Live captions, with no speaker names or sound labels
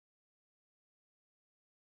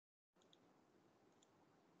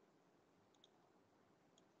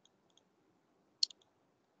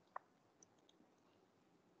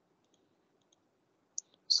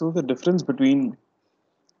So the difference between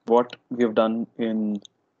what we have done in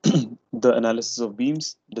the analysis of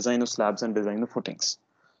beams, design of slabs, and design of footings.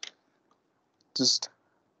 Just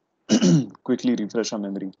quickly refresh our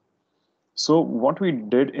memory. So what we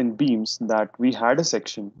did in beams, that we had a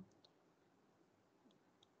section.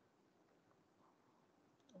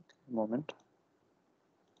 Moment.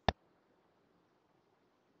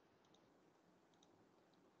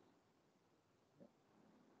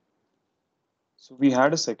 So we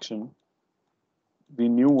had a section. We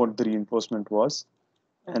knew what the reinforcement was,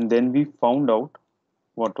 and then we found out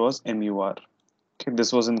what was MUR. Okay,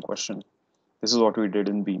 this was in question. This is what we did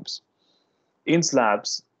in beams. In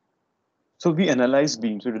slabs, so we analyzed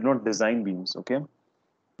beams. We did not design beams. Okay,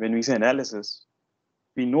 when we say analysis,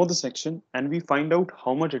 we know the section and we find out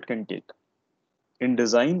how much it can take. In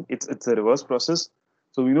design, it's a reverse process.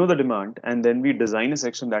 So we know the demand and then we design a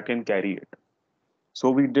section that can carry it. So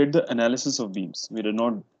we did the analysis of beams. We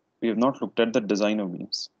have not looked at the design of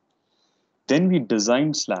beams. Then we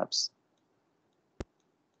designed slabs.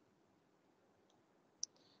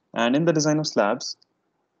 And in the design of slabs,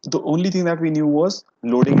 the only thing that we knew was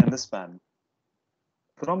loading and the span.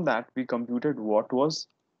 From that, we computed what was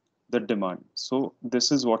the demand. So this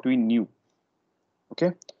is what we knew.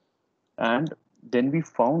 Okay. And then we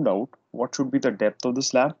found out what should be the depth of the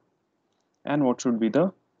slab and what should be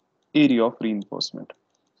the area of reinforcement.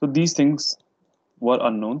 So these things were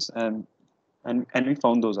unknowns, and we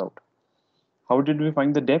found those out. How did we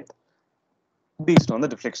find the depth? Based on the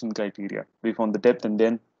deflection criteria. We found the depth, and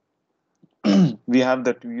then we have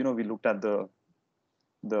that, we looked at the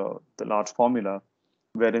large formula,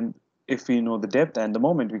 wherein if we know the depth and the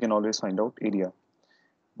moment, we can always find out area.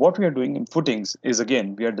 What we are doing in footings is,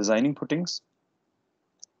 again, we are designing footings.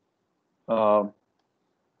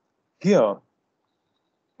 Here,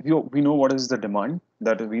 we know what is the demand,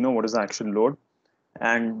 that is, we know what is the actual load,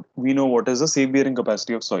 and we know what is the safe bearing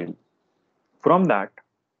capacity of soil. From that,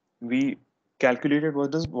 we calculated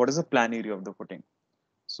what is the plan area of the footing.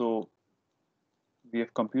 So we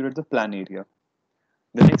have computed the plan area.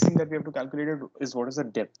 The next thing that we have to calculate is what is the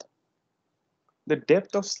depth. The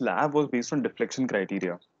depth of slab was based on deflection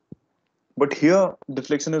criteria, but here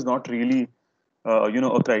deflection is not really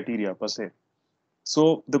a criteria per se.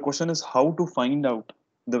 So the question is how to find out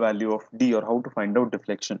the value of D, or how to find out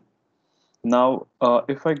deflection. Now,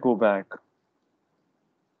 if I go back,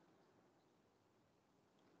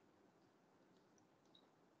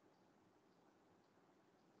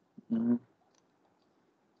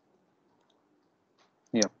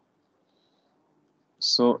 yeah.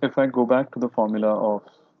 So if I go back to the formula of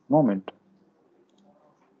moment,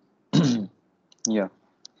 yeah,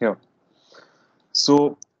 here.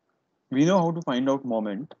 So we know how to find out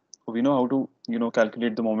moment. We know how to,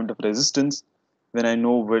 calculate the moment of resistance when I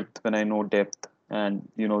know width, when I know depth, and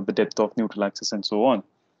the depth of neutral axis and so on.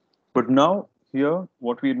 But now here,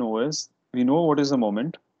 what we know is, we know what is the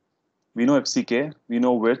moment, we know FCK, we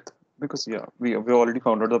know width, because we already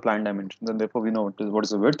found out the plan dimensions, and therefore we know what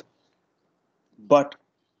is the width. But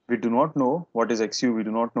we do not know what is XU, we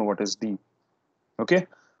do not know what is D. Okay,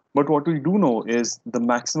 but what we do know is the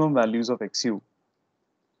maximum values of XU.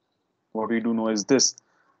 What we do know is this,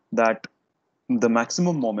 that the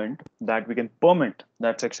maximum moment that we can permit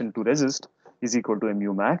that section to resist is equal to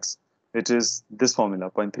mu max, which is this formula,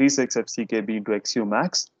 0.36 FCKB into XU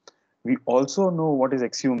max. We also know what is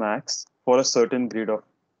XU max for a certain grade of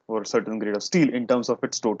steel in terms of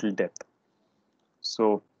its total depth.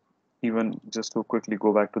 So even just to quickly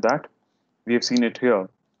go back to that, we have seen it here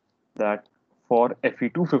that for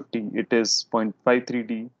Fe250 it is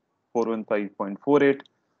 0.53D, 415.48,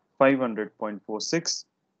 500.46.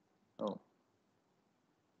 Oh,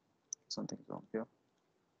 something's wrong here.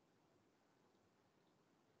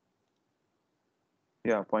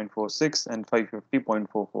 Yeah, 0.46 and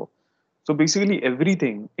 550.44. So basically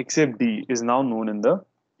everything except D is now known in the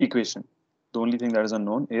equation. The only thing that is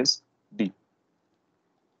unknown is D.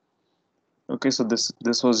 Okay, so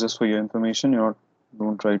this was just for your information.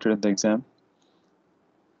 Don't write it in the exam.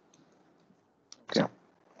 Okay.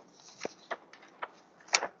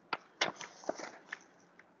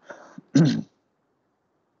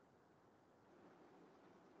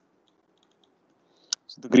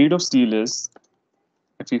 So the grade of steel is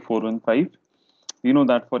Fe415. We know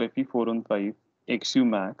that for Fe415, XU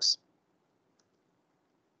max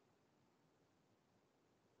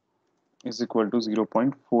is equal to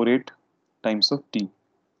 0.48 times of T.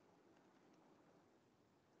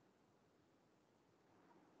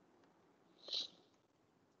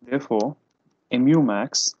 Therefore, mu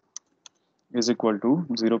max is equal to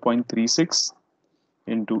 0.36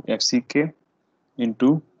 into FCK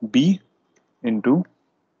into B into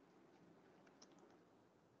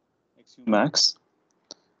XU max,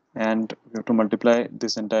 and we have to multiply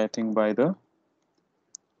this entire thing by the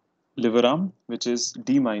lever arm, which is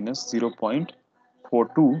d minus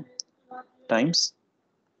 0.42 times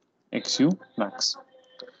XU max.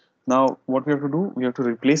 Now what we have to do, we have to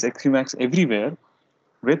replace XU max everywhere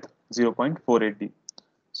with 0.48d.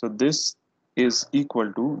 So this is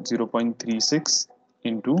equal to 0.36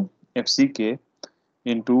 into FCK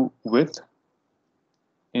into width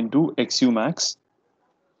into XU max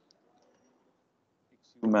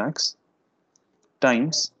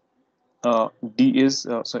times d is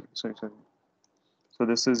sorry. So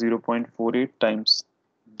this is 0.48 times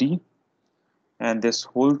d, and this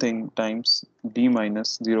whole thing times d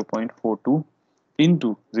minus 0.42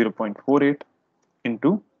 into 0.48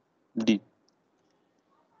 into d.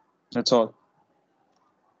 That's all.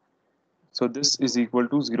 So this is equal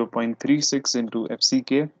to 0.36 into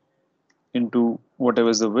FCK into whatever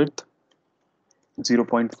is the width,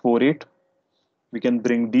 0.48. We can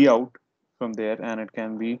bring d out from there, and it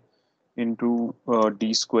can be into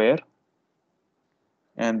d square,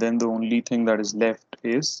 and then the only thing that is left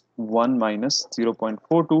is 1 minus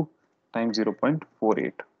 0.42 times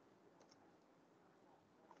 0.48.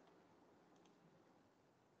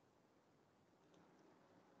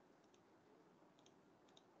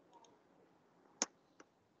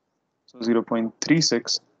 So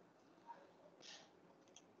 0.36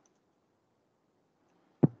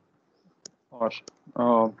 or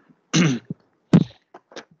uh,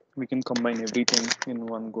 we can combine everything in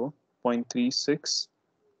one go. 0.36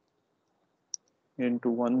 into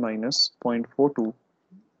 1 minus 0.42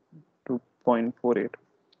 to 0.48,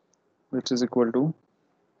 which is equal to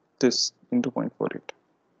this into 0.48.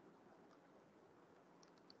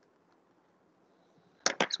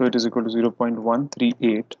 So it is equal to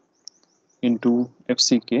 0.138 into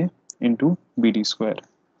FCK into BD square.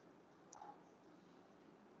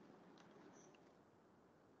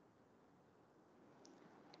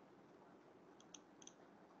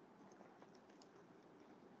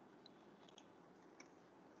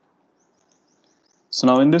 So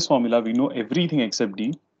now in this formula, we know everything except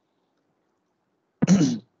D.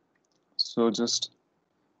 So just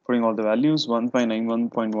putting all the values,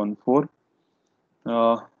 1591.14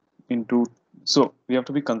 into, so we have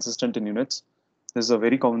to be consistent in units. This is a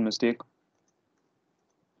very common mistake.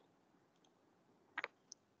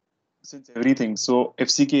 Since everything, so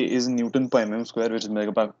FCK is in Newton per mm square, which is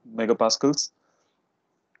megapascals.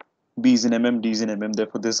 B is in mm, D is in mm.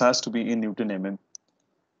 Therefore, this has to be in Newton mm.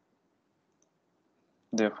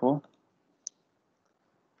 Therefore,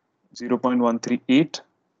 0.138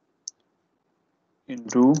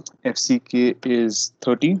 into FCK is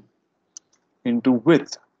 30 into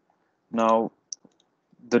width. Now,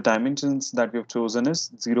 the dimensions that we have chosen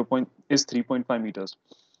is 3.5 meters.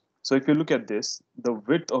 So if you look at this, the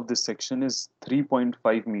width of this section is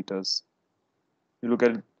 3.5 meters. You look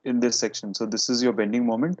at it in this section. So this is your bending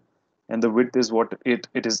moment, and the width is what it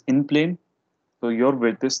is in plane. So your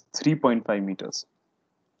width is 3.5 meters.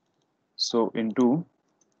 So into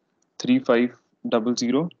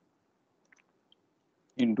 3500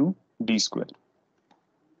 into d square.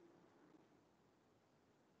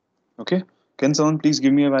 Okay. Can someone please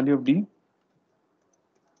give me a value of d?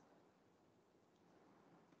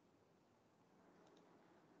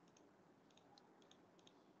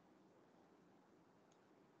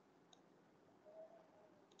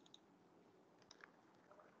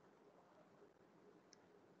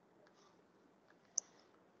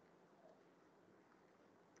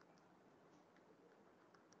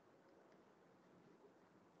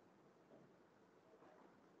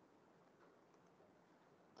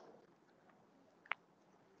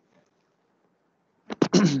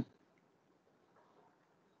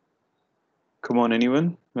 Come on,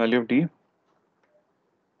 anyone? Value of d?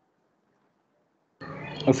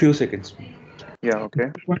 A few seconds. Yeah,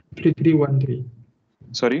 okay. 0.3313.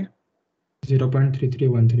 Sorry?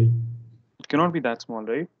 0.3313. It cannot be that small,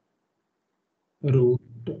 right? Root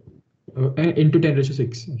into 10⁶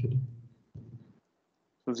 actually.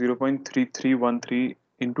 So 0.3313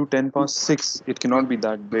 into 10 power 6. It cannot be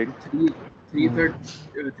that big.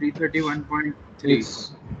 331.3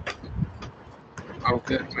 It's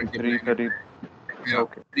Okay, after so multiplying it. 330. Yeah,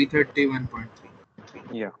 Okay, 331.3.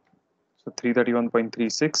 yeah. So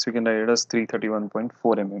 331.36, we can write it as 331.4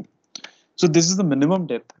 mm. So this is the minimum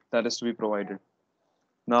depth that is to be provided.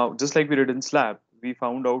 Now, just like we did in slab, we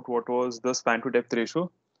found out what was the span to depth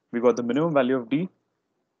ratio. We got the minimum value of D.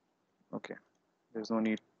 Okay, there's no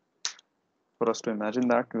need for us to imagine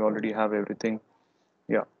that. We already have everything.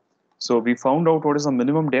 Yeah. So we found out what is the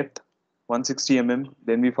minimum depth, 160 mm.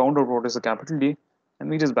 Then we found out what is the capital D, and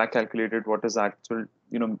we just back calculated what is actual,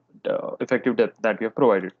 effective depth that we have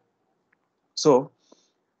provided. So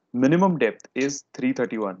minimum depth is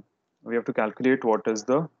 331. We have to calculate what is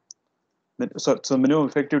the, so minimum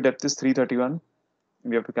effective depth is 331.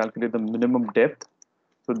 We have to calculate the minimum depth.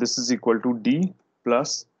 So this is equal to D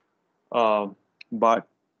plus bar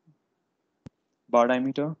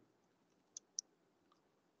diameter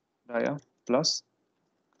dia plus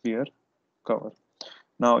clear cover.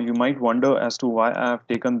 Now you might wonder as to why I have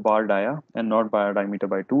taken bar dia and not bar diameter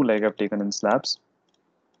by 2 like I've taken in slabs.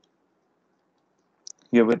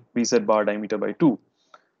 Here we said bar diameter by 2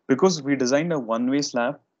 because we designed a one-way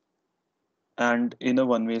slab, and in a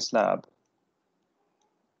one-way slab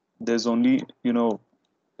there's only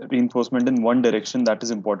reinforcement in one direction that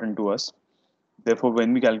is important to us. Therefore,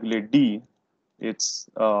 when we calculate D, it's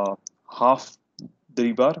half the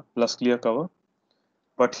rebar plus clear cover.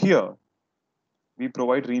 But here we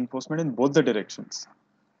provide reinforcement in both the directions.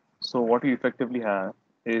 So what we effectively have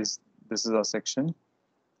is, this is our section,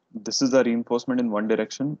 this is the reinforcement in one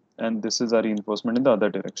direction, and this is our reinforcement in the other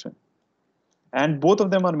direction. And both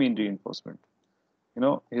of them are main reinforcement.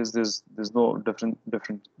 Is there's no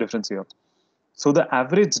difference here. So the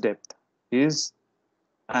average depth is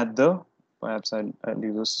at the, perhaps I'll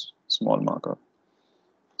leave this small marker.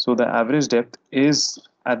 So the average depth is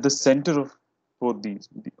at the center of both these.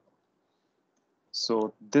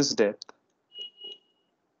 So this depth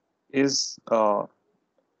is the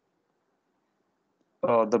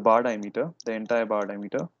bar diameter, the entire bar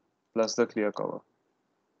diameter plus the clear cover.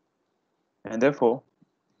 And therefore,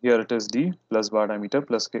 here it is D plus bar diameter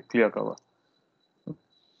plus clear cover.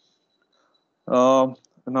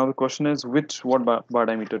 Now the question is what bar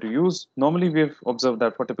diameter to use. Normally we have observed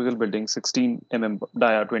that for typical buildings 16 mm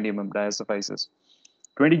dia, 20 mm dia suffices.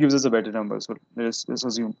 20 gives us a better number, so let's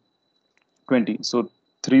assume 20. So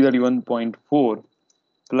 331.4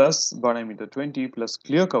 plus bar diameter 20 plus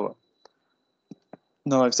clear cover.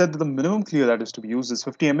 Now I've said that the minimum clear that is to be used is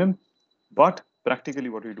 50 mm, but practically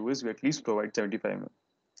what we do is we at least provide 75 mm.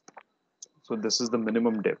 So this is the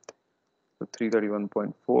minimum depth. So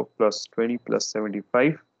 331.4 plus 20 plus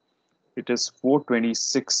 75, it is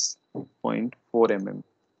 426.4 mm.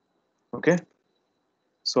 Okay.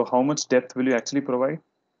 So how much depth will you actually provide?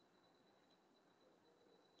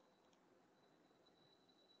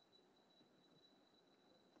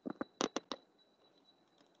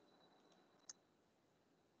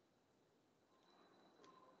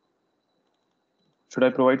 Should I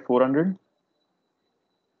provide 400?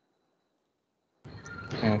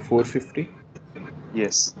 450.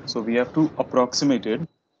 Yes. So we have to approximate it.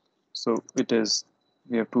 So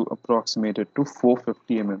we have to approximate it to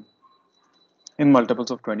 450 mm in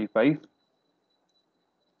multiples of 25.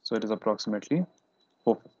 So it is approximately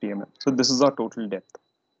 450 mm. So this is our total depth.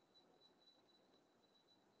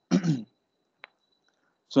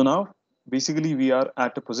 So now basically we are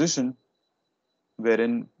at a position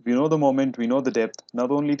wherein we know the moment, we know the depth. Now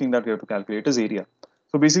the only thing that we have to calculate is area.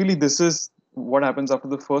 So basically this is what happens after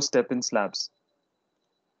the first step in slabs.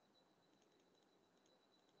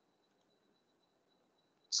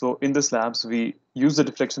 So in the slabs, we use the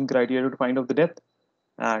deflection criteria to find out the depth,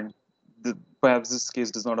 and perhaps this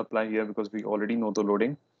case does not apply here because we already know the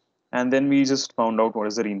loading. And then we just found out what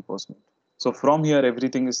is the reinforcement. So from here,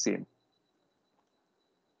 everything is same.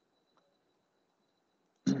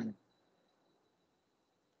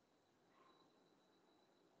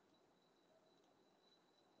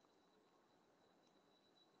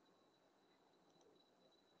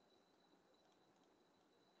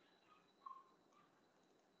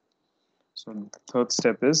 So the third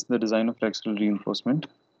step is the design of flexural reinforcement.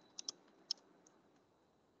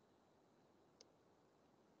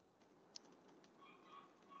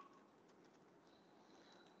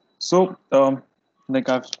 So like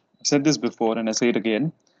I've said this before and I say it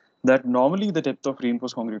again, that normally the depth of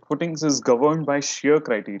reinforced concrete footings is governed by shear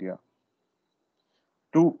criteria.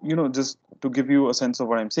 To, just to give you a sense of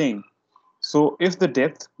what I'm saying. So if the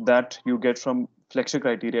depth that you get from flexure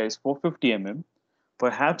criteria is 450 mm,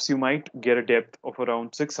 perhaps you might get a depth of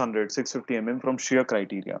around 600, 650 mm from shear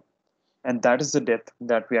criteria. And that is the depth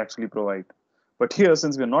that we actually provide. But here,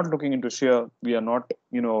 since we're not looking into shear, we are not,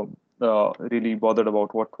 really bothered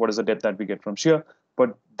about what is the depth that we get from shear.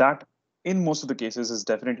 But that, in most of the cases, is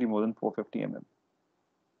definitely more than 450 mm.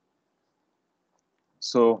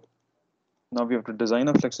 So now we have to design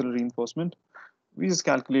a flexural reinforcement. We just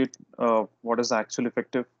calculate what is the actual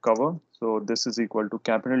effective cover. So this is equal to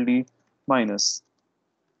capital D minus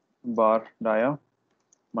bar dia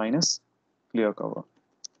minus clear cover.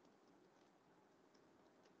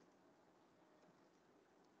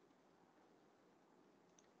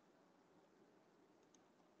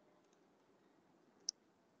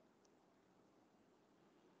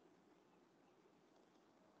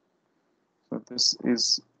 So this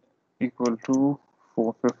is equal to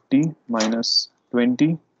 450 minus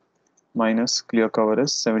 20 minus clear cover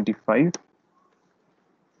is 75.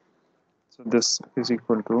 So this is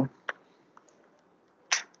equal to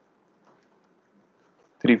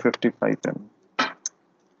 355 mm.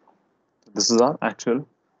 This is our actual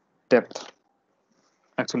depth,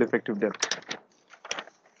 actual effective depth.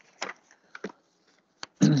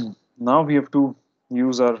 Now we have to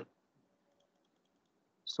use our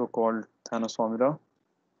so-called Thanos formula,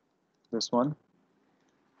 this one.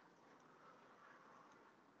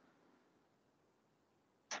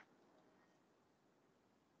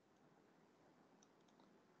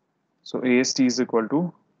 So AST is equal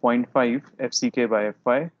to 0.5 FCK by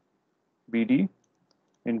Fy BD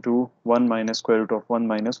into 1 minus square root of 1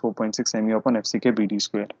 minus 4.6 MU upon FCK BD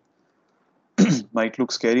square. Might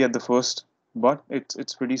look scary at the first, but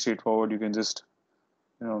it's pretty straightforward. You can just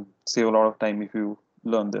save a lot of time if you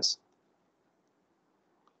learn this.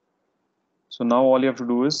 So now all you have to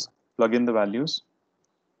do is plug in the values.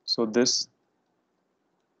 So this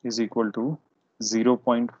is equal to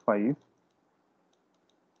 0.5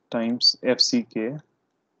 times FCK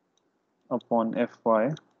upon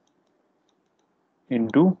Fy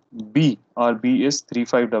into B. Our B is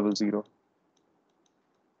 3500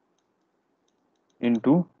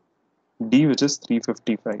 into D, which is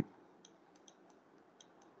 355.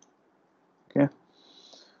 Okay.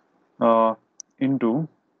 Into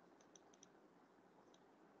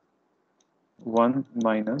 1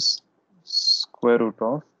 minus square root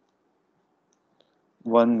of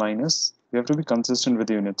 1 minus, we have to be consistent with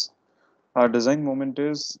the units. Our design moment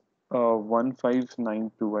is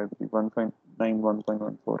 1592, I believe,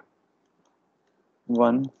 1591.14.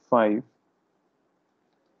 15,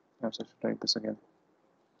 perhaps I should write this again.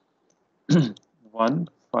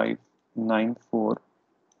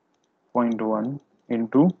 1594.1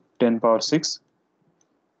 into 10 power 6,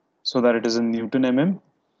 so that it is in Newton mm,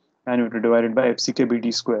 and we have to divide it by FCK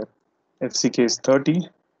BD square. FCK is 30,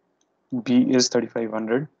 B is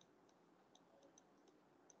 3500,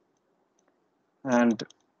 and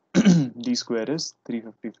D square is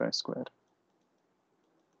 355 square.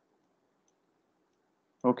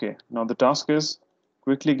 Okay, now the task is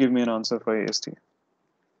quickly give me an answer for AST.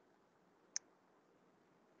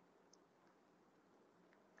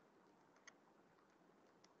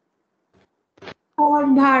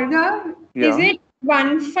 Bhargav, is Yeah. it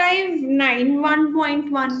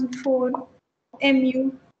 1591.14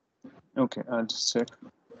 MU? Okay, I'll just check.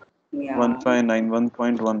 Yeah.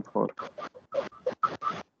 1591.14.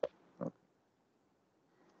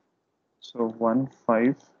 So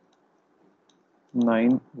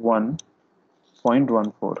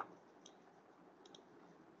 1591.14.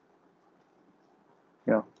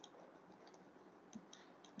 Yeah.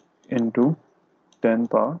 Into 10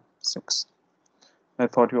 power 6. I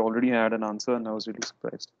thought you already had an answer and I was really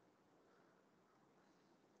surprised.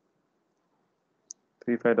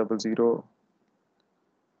 3500.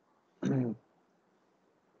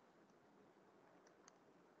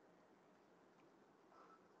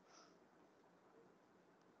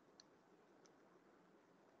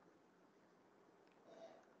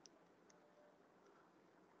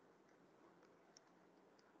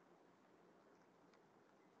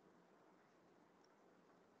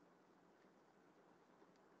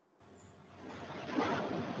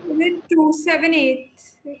 Is it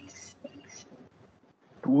 2786?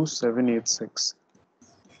 2786.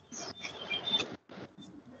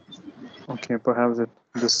 Okay, perhaps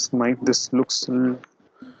this looks a little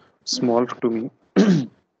small to me.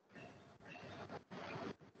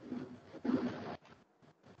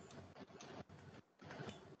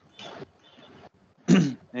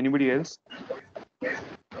 Anybody else?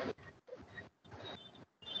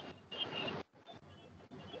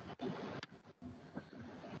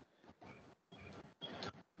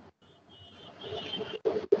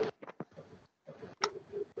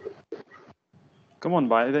 Come on,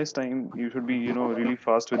 by this time you should be, really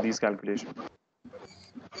fast with these calculations.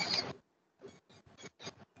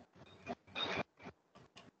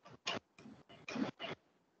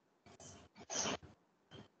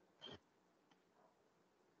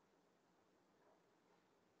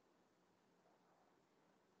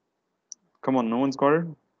 Come on, no one's got it?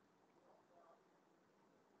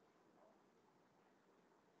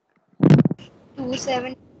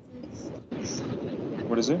 2786.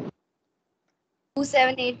 What is it?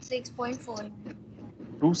 2786.4.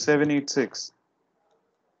 2786.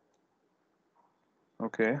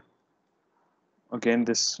 Okay. Again,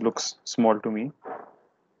 this looks small to me.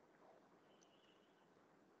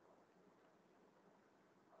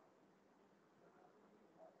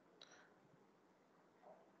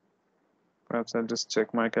 Perhaps I'll just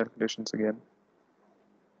check my calculations again.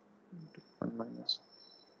 1 minus.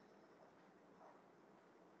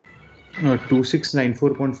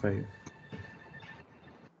 2694.5.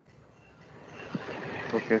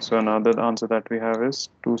 Okay, so another answer that we have is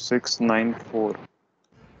 2694.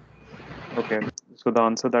 Okay, so the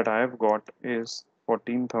answer that I have got is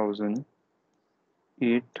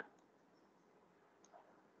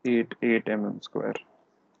 14,888 mm square.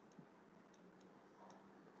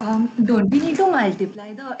 Don't we need to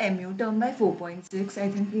multiply the MU term by 4.6? I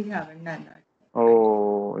think we haven't done that.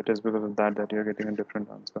 Oh, it is because of that that you're getting a different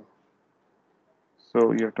answer.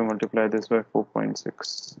 So you have to multiply this by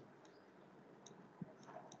 4.6.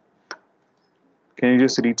 Can you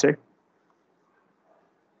just recheck?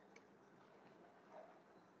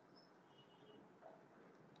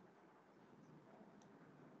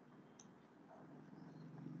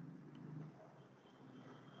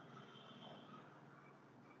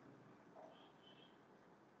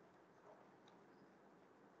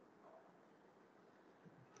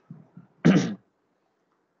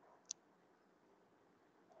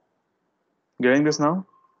 Getting this now?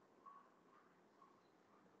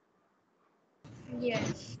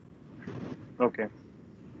 Yes. Okay.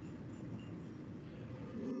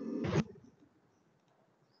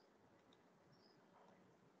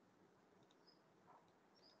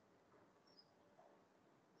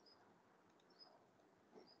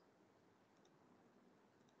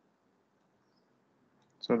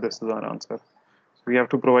 So this is our answer. So we have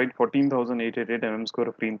to provide 14,888 mm square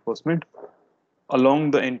of reinforcement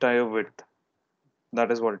along the entire width. That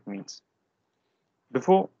is what it means.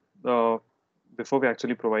 Before before we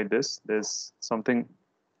actually provide this, there's something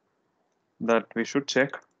that we should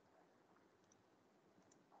check.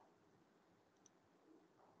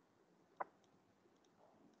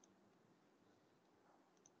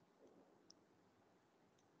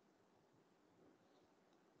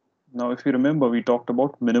 Now, if you remember, we talked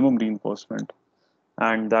about minimum reinforcement,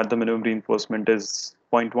 and that the minimum reinforcement is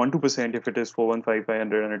 0.12% if it is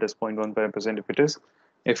 415,500, and it is 0.15% if it is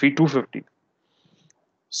FE 250.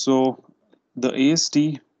 So the AST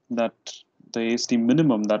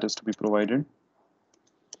minimum that is to be provided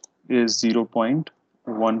is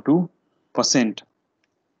 0.12%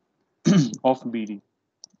 of BD,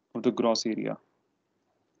 of the gross area.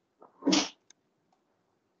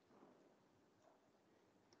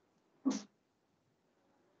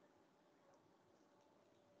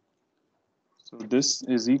 So this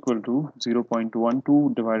is equal to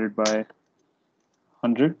 0.12 divided by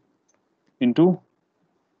 100 into,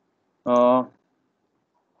 can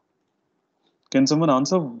someone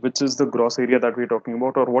answer which is the gross area that we're talking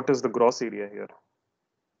about, or what is the gross area here?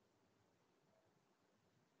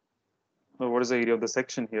 Or what is the area of the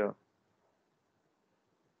section here?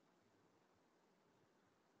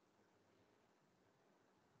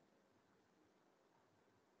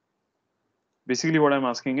 Basically what I'm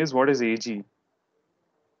asking is what is AG?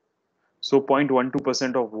 So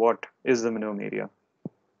 0.12% of what is the minimum area?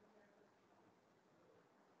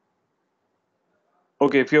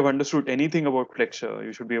 Okay, if you have understood anything about flexure,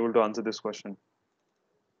 you should be able to answer this question.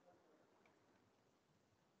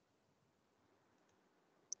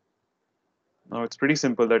 Now it's pretty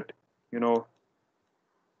simple that,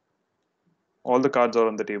 all the cards are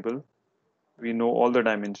on the table. We know all the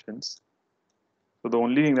dimensions. So the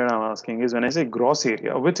only thing that I'm asking is when I say gross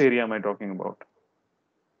area, which area am I talking about?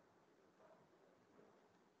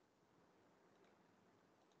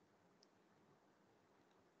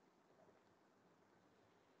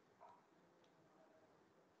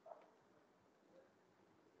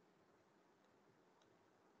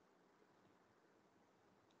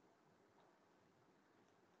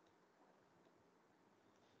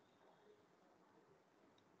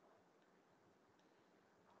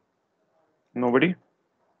 Nobody?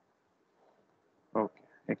 Okay,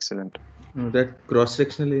 excellent. No, that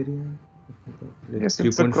cross-sectional area, like Yes,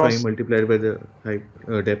 it's a 3.5 multiplied by the height,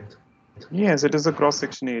 depth. Yes, it is a cross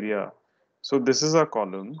section area. So this is a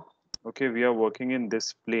column. Okay, we are working in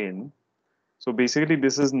this plane. So basically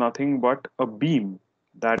this is nothing but a beam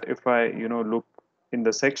that if I, look in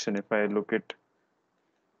the section, if I look it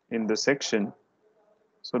in the section,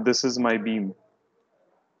 so this is my beam,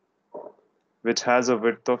 which has a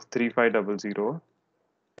width of 3500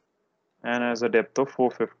 and has a depth of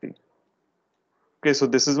 450. Okay, so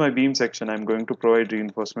this is my beam section. I'm going to provide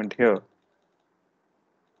reinforcement here.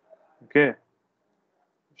 Okay,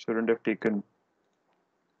 shouldn't have taken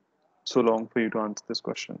so long for you to answer this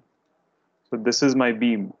question. So this is my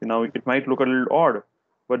beam. Now it might look a little odd,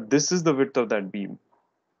 but this is the width of that beam.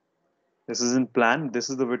 This is in plan.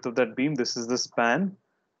 This is the width of that beam. This is the span,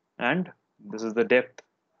 and this is the depth.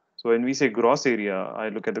 So when we say gross area, I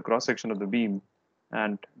look at the cross section of the beam,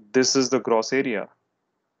 and this is the gross area.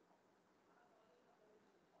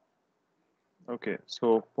 Okay,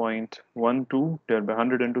 so 0.12 divided by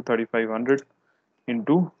 100 into 3500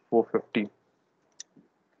 into 450.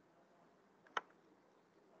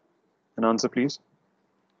 An answer, please.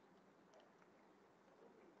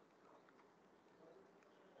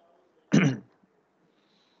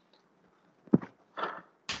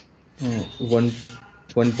 One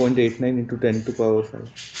 1.89 into 10 to power 5.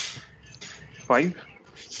 5,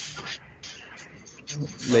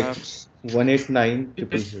 Like perhaps.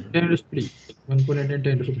 189,000. 10 raised to 3. 1.8 and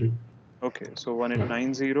 10 raised to 3. Okay, so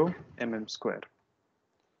 1890 mm square.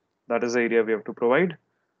 That is the area we have to provide.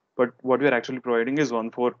 But what we are actually providing is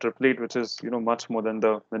 1,488, which is much more than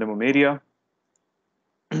the minimum area.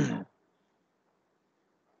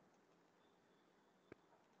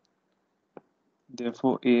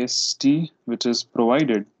 Therefore, AST, which is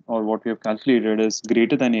provided, or what we have calculated, is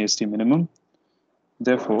greater than AST minimum.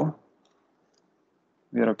 Therefore,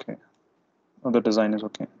 we are okay. Or the design is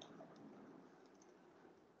okay.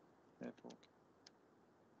 Therefore,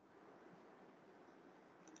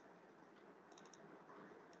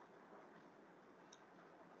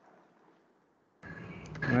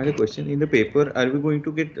 I had a question. In the paper, are we going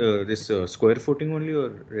to get this square footing only or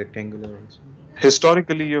rectangular also?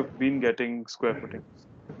 historically, you've been getting square footing.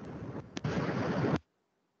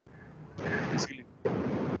 Basically, if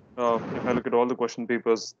I look at all the question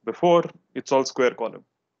papers before, it's all square column.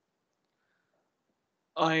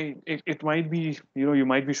 It might be, you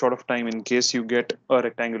might be short of time in case you get a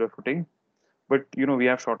rectangular footing, but we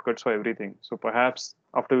have shortcuts for everything. So perhaps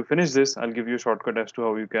after we finish this, I'll give you a shortcut as to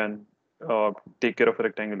how you can take care of a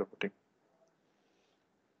rectangular footing.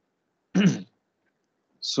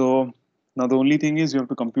 So now the only thing is you have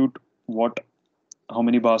to compute how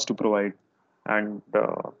many bars to provide, and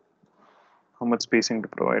how much spacing to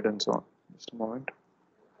provide, and so on. Just a moment.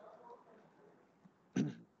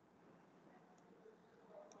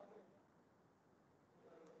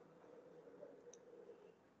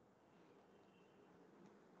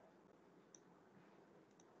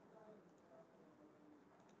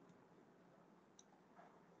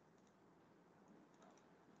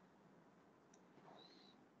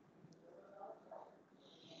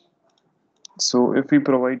 So if we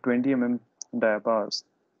provide 20 mm dia bars,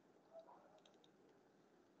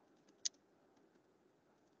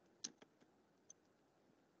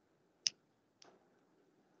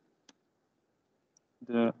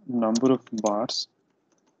 the number of bars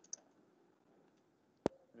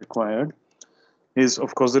required is,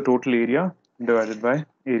 of course, the total area divided by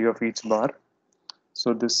area of each bar.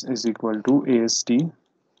 So this is equal to AST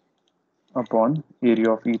upon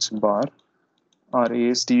area of each bar. Our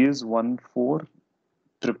AST is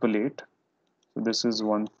 14888. So this is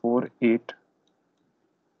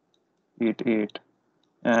 14888,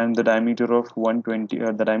 and the diameter of 20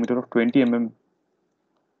 mm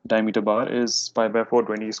diameter bar is pi by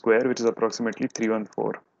 420 square, which is approximately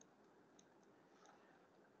 314.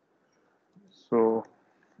 So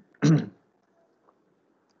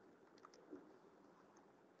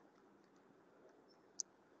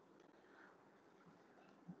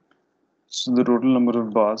so the total number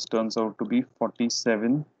of bars turns out to be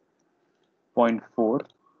 47.4,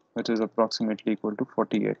 which is approximately equal to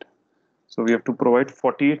 48. So we have to provide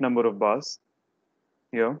 48 number of bars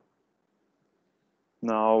here.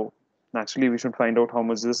 Now, naturally, we should find out how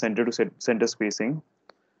much is the center to center spacing.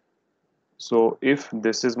 So if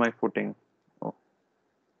this is my footing,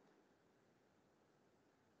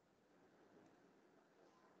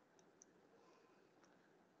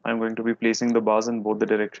 I'm going to be placing the bars in both the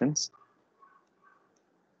directions.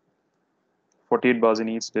 48 bars in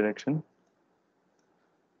each direction.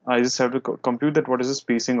 I just have to compute that what is the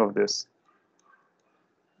spacing of this.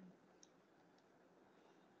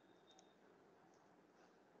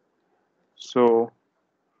 So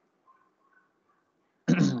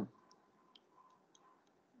so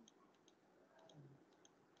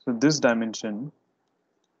this dimension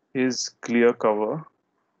is clear cover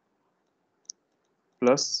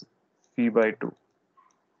plus phi by 2.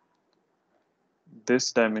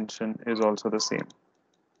 This dimension is also the same.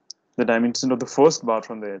 The dimension of the first bar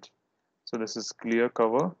from the edge. So this is clear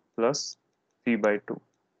cover plus phi by 2.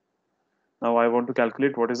 Now I want to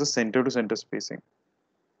calculate what is the center to center spacing.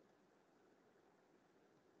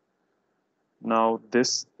 Now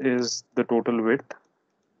this is the total width.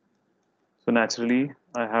 So naturally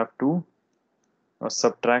I have to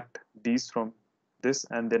subtract these from this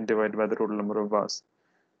and then divide by the total number of bars.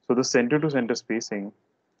 So the center to center spacing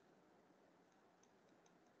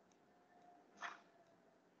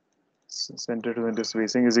center to center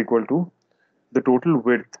spacing is equal to the total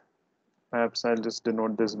width. Perhaps I'll just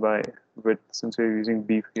denote this by width since we're using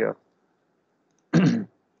beef here.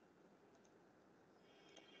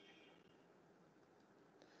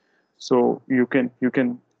 So you can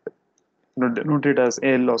denote it as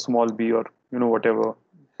L or small b, or whatever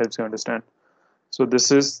helps you understand. So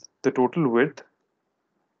this is the total width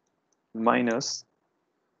minus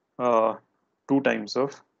 2 times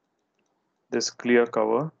of this clear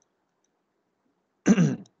cover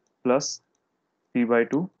plus p by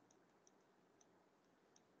 2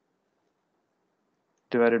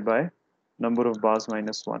 divided by number of bars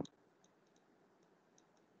minus 1.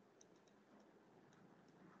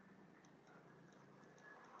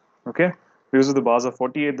 Okay, because the bars are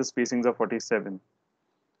 48, the spacings are 47,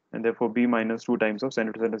 and therefore b minus 2 times of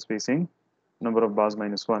center to center spacing, number of bars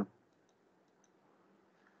minus 1.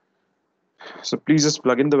 So please just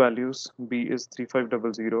plug in the values. B is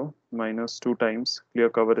 3500 minus 2 times clear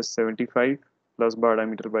cover is 75 plus bar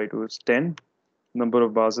diameter by 2 is 10. Number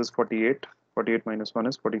of bars is 48. 48 minus 1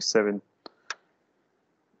 is 47.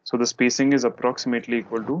 So the spacing is approximately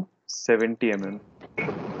equal to 70 mm.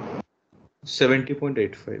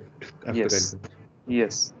 70.85 after Yes. calculation.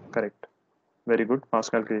 Yes, correct. Very good,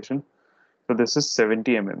 fast calculation. So this is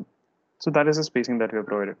 70 mm. So that is the spacing that we have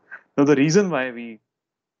provided. Now the reason why we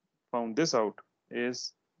found this out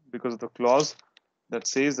is because of the clause that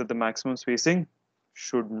says that the maximum spacing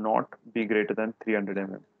should not be greater than 300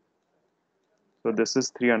 mm. So this is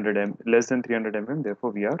 300 mm, less than 300 mm,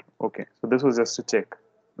 therefore we are okay. So this was just to check,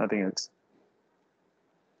 nothing else.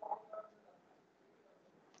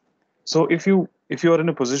 So if you are in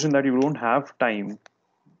a position that you don't have time,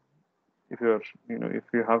 if you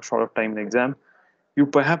have short of time in exam, you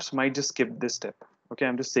perhaps might just skip this step. Okay,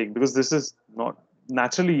 I'm just saying, because this is not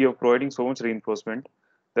naturally, you're providing so much reinforcement.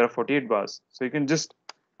 There are 48 bars, so you can just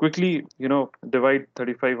quickly divide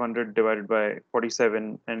 3500 divided by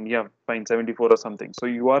 47, and yeah, find 74 or something. So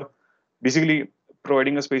you are basically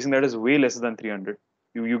providing a spacing that is way less than 300.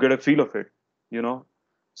 You get a feel of it,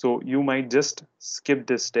 so you might just skip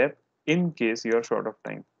this step in case you are short of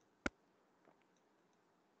time.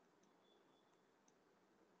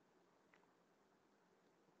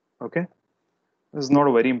 Okay, this is not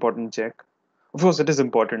a very important check. Of course, it is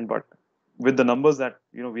important, but with the numbers that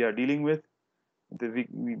we are dealing with,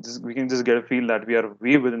 we can just get a feel that we are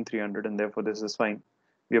way within 300, and therefore this is fine.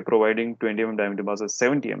 We are providing 20 mm diameter bars as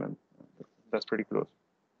 70 mm. That's pretty close.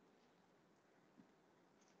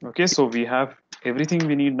 Okay, so we have everything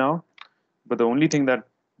we need now, but the only thing that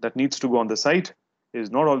needs to go on the site is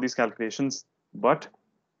not all these calculations, but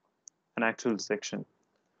an actual section.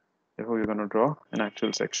 Therefore, we're going to draw an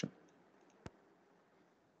actual section.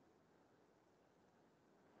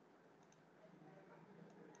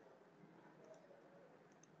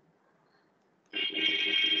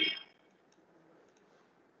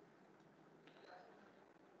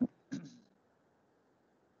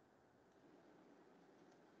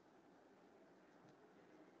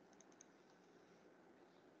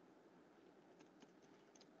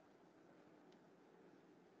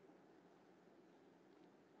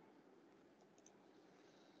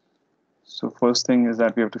 So first thing is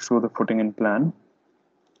that we have to show the footing in plan.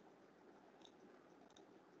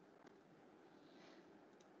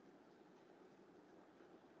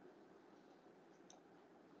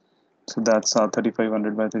 So that's our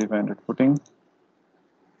 3500 by 3500 footing.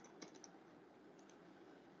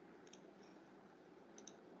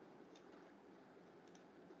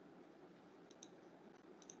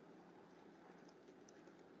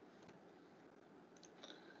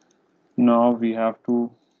 Now we have to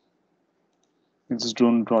just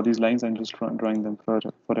don't draw these lines. I'm just drawing them for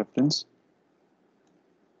reference.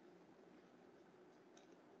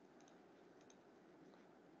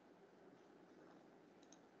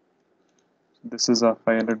 This is our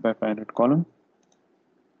 500 by 500 column.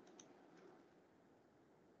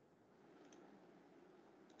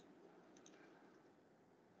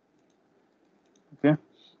 Okay.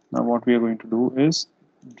 Now what we are going to do is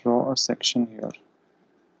draw a section here.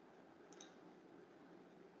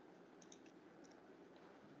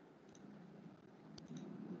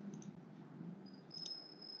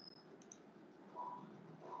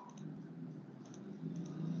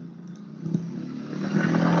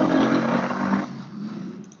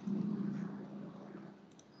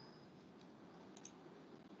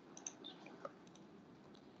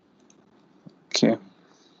 Okay.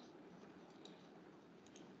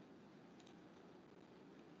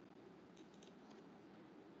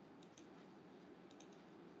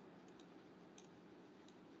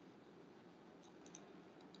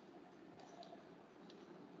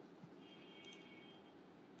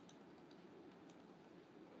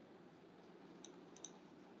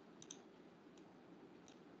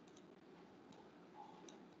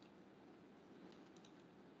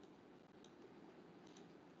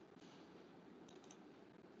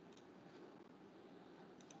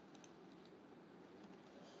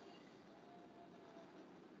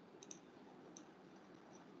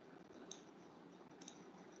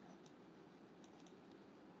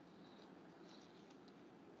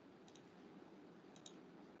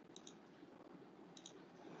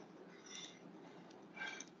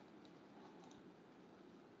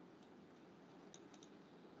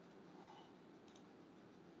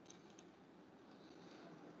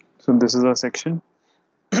 So this is our section.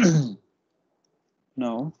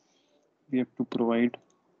 Now we have to provide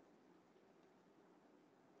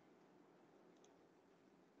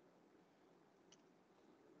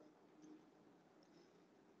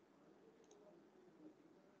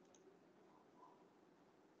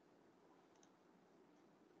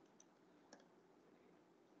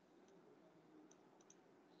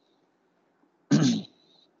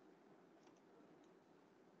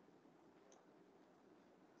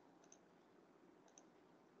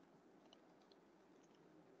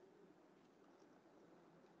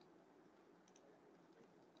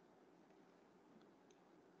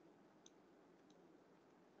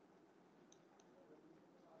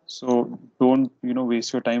so don't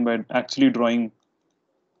waste your time by actually drawing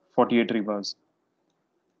 48 rebars.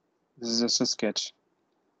 This is just a sketch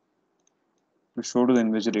to show to the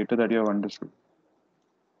invigilator that you have understood.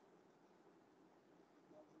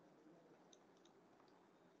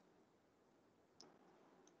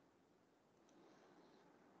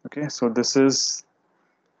 Okay, so this is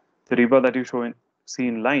the rebar that you see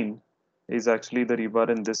in line is actually the rebar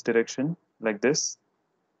in this direction, like this,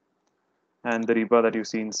 and the rebar that you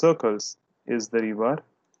see in circles is the rebar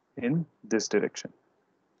in this direction.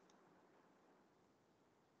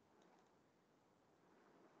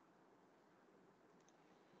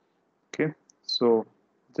 Okay, so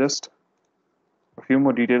just a few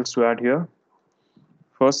more details to add here.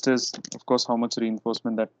 First is, of course, how much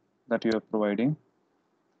reinforcement that you are providing.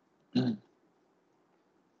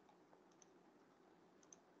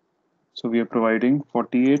 So we are providing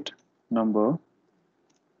 48 number,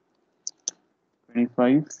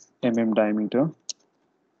 25 diameter,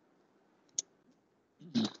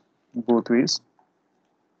 both ways.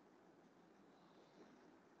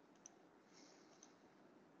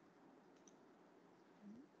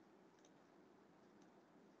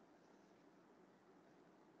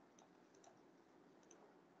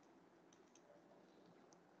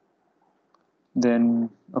 Then,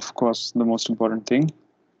 of course, the most important thing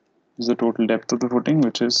is the total depth of the footing,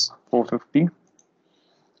 which is 450.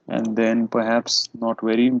 And then perhaps not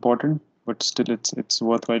very important, but still it's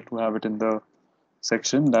worthwhile to have it in the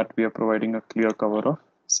section that we are providing a clear cover of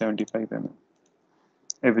 75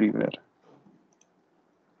 everywhere.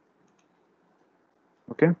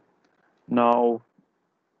 Okay. Now,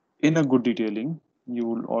 in a good detailing, you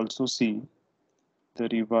will also see the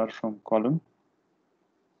rebar from column.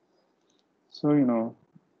 So,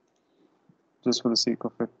 just for the sake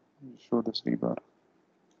of it, show this rebar.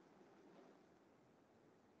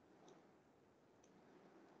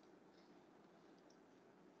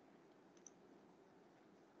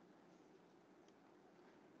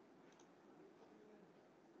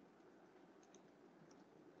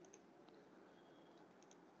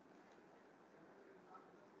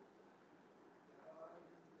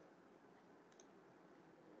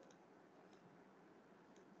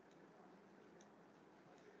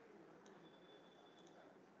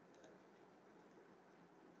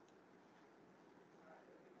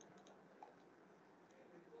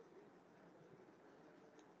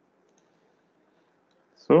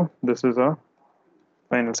 So this is our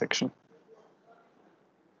final section.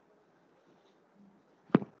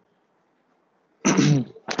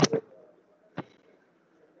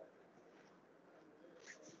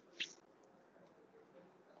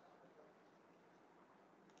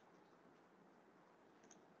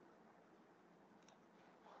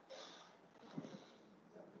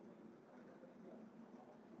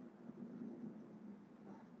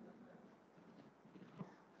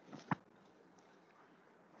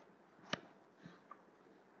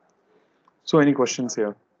 So any questions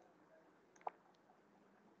here?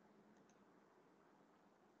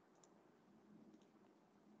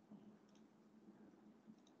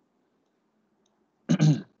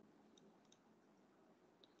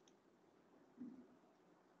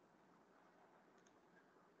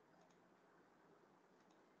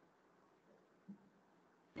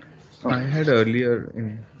 I had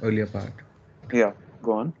earlier part. Yeah,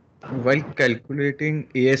 go on. While calculating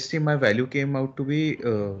AST, my value came out to be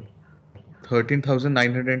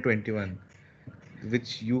 13,921,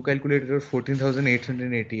 which you calculated at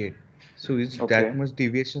 14,888. So is that Okay. much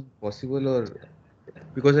deviation possible, or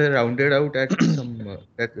because I rounded out at some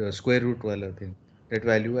that square root wala thing, that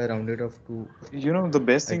value I rounded off to, The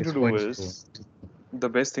best I thing to guess, do point zero.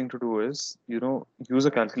 is use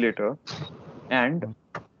a calculator and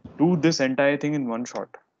do this entire thing in one shot.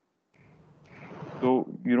 So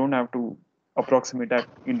you don't have to approximate at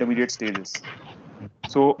intermediate stages.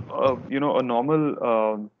 So a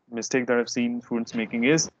normal mistake that I've seen students making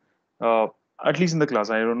is, at least in the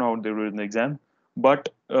class, I don't know how they do it in the exam, but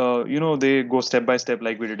they go step by step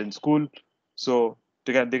like we did in school. So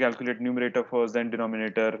they calculate numerator first, then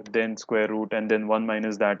denominator, then square root, and then 1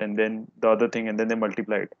 minus that, and then the other thing, and then they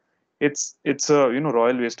multiply it. It's a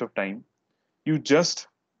royal waste of time. You just,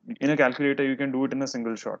 in a calculator, you can do it in a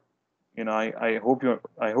single shot. I hope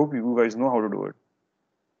you guys know how to do it.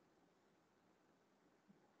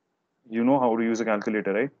 You know how to use a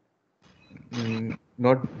calculator, right?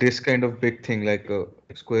 Not this kind of big thing like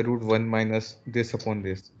square root 1 minus this upon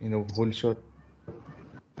this. Whole shot.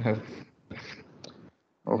 I have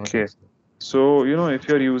not Okay. answered. So, if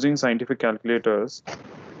you're using scientific calculators,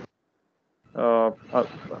 uh, are,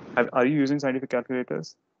 are you using scientific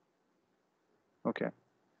calculators? Okay.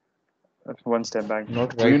 That's one step back.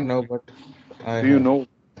 Not Do right you now, but I do you have. know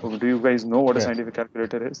do you guys know what a Yeah, scientific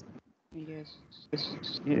calculator is? Yes.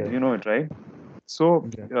 Yeah, yeah, you know it, right? So,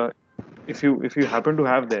 yeah. if you happen to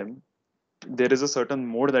have them, there is a certain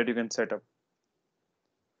mode that you can set up,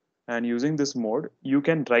 and using this mode, you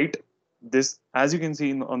can write this as you can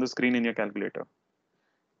see on the screen in your calculator,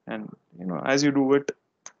 and as you do it,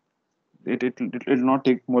 it'll not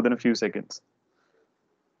take more than a few seconds.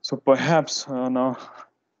 So perhaps now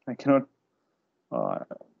I cannot. Uh,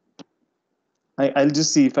 I'll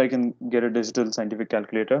just see if I can get a digital scientific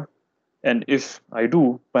calculator, and if I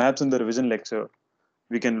do, perhaps in the revision lecture,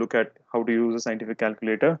 we can look at how to use a scientific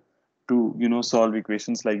calculator to solve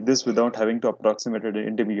equations like this without having to approximate at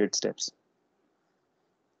intermediate steps.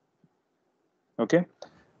 Okay,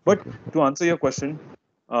 but Okay. to answer your question,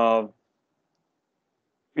 uh,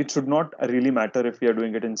 it should not really matter if we are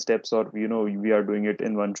doing it in steps or we are doing it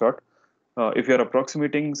in one shot. If you are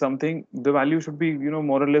approximating something, the value should be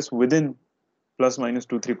more or less within plus minus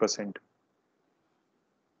 2-3%.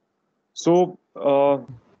 So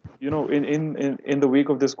in the wake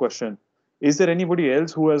of this question, is there anybody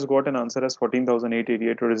else who has got an answer as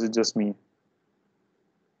 14,888, or is it just me?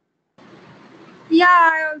 Yeah,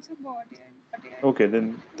 I also got it. Okay,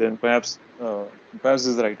 then perhaps this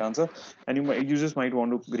is the right answer, and you just might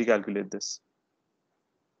want to recalculate this.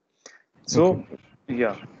 Okay. So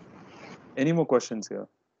yeah, any more questions here?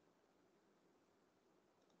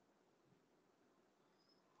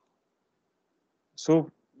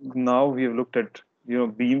 So now we have looked at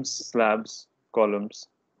beams, slabs, columns,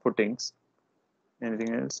 footings.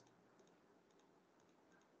 Anything else?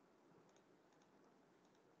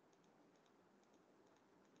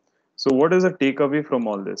 So what is the takeaway from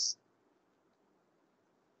all this?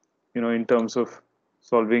 In terms of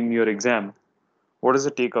solving your exam, what is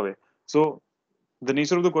the takeaway? So the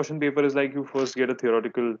nature of the question paper is like you first get a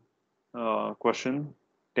theoretical question,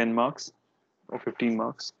 10 marks or 15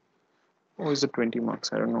 marks, or is it 20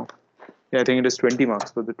 marks? I don't know. Yeah, I think it is 20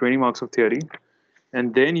 marks. So the 20 marks of theory,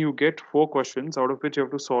 and then you get 4 questions, out of which you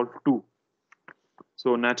have to solve 2.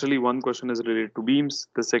 So naturally, one question is related to beams,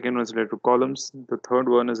 the second one is related to columns, the third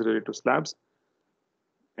one is related to slabs,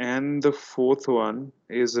 and the fourth one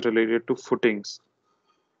is related to footings.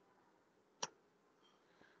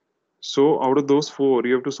 So out of those 4,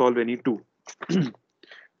 you have to solve any 2.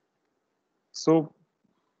 So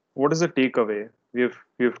what is the takeaway? We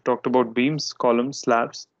have talked about beams, columns,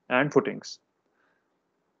 slabs, and footings.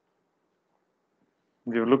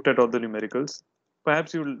 We've looked at all the numericals.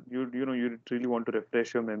 Perhaps you really want to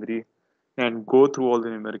refresh your memory and go through all the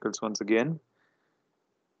numericals once again.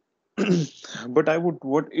 But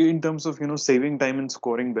what in terms of saving time and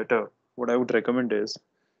scoring better, what I would recommend is,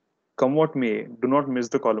 come what may, do not miss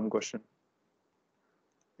the column question.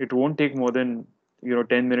 It won't take more than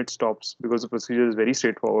 10 minutes tops, because the procedure is very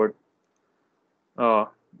straightforward. Uh,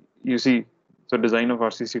 you see, the design of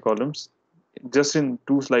RCC columns, just in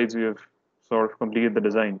 2 slides we have sort of completed the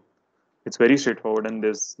design. It's very straightforward, and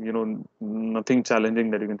there's nothing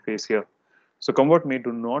challenging that you can face here. So come what may,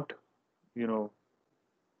 do not you know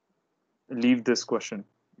leave this question.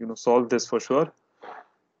 Solve this for sure.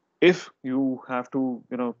 If you have to,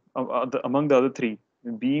 among the other 3,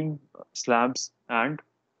 beam, slabs, and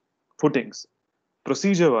footings,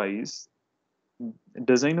 procedure wise,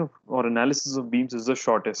 design of or analysis of beams is the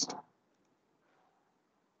shortest.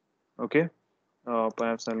 Okay,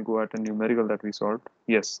 perhaps I'll go at a numerical that we solved.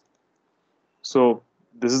 Yes, so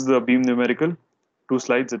this is the beam numerical, 2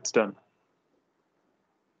 slides, it's done.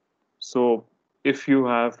 So if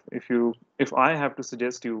I have to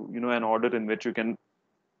suggest an order in which you can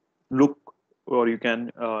look, or you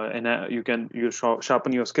can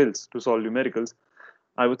sharpen your skills to solve numericals,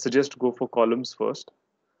 I would suggest go for columns first.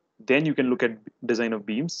 Then you can look at design of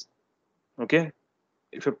beams. Okay,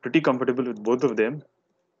 if you're pretty comfortable with both of them,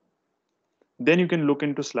 then you can look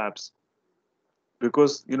into slabs,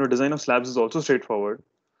 because design of slabs is also straightforward.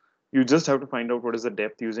 You just have to find out what is the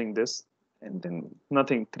depth using this, and then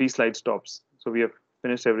nothing, 3 slides tops. So we have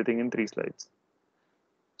finished everything in 3 slides.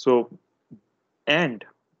 So, and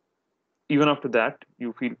even after that,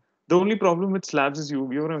 you feel the only problem with slabs is you're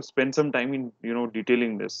going to spend some time in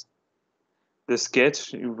detailing this. The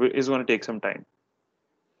sketch is going to take some time.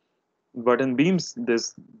 But in beams,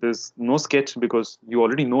 there's no sketch because you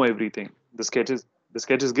already know everything. The sketch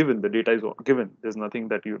is given. The data is given. There's nothing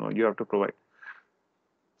that you have to provide.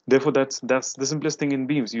 Therefore, that's the simplest thing in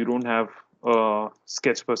beams. You don't have a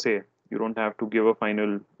sketch per se. You don't have to give a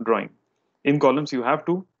final drawing. In columns, you have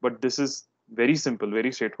to, but this is very simple,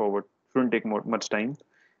 very straightforward. Shouldn't take much time.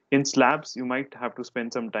 In slabs, you might have to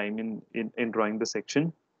spend some time in drawing the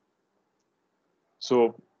section.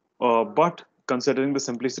 So, but considering the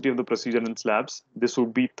simplicity of the procedure in slabs, this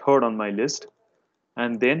would be third on my list,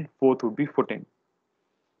 and then fourth would be footing.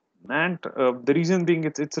 And the reason being,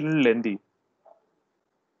 it's a little lengthy,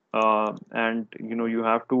 and you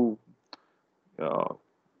have to uh,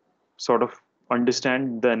 sort of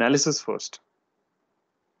understand the analysis first.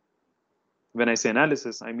 When I say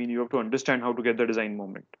analysis, I mean you have to understand how to get the design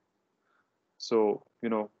moment. So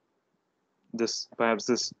this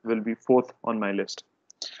will be fourth on my list.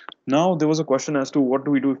 Now there was a question as to what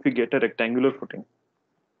do we do if we get a rectangular footing.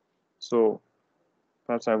 So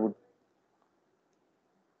perhaps I would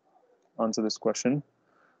answer this question.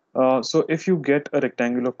 So if you get a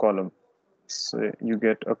rectangular column, say you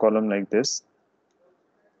get a column like this,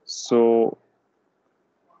 so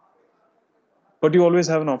but you always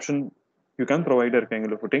have an option. You can provide a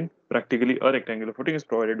rectangular footing. Practically, a rectangular footing is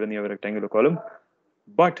provided when you have a rectangular column,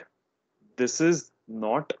 but this is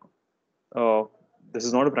not uh, this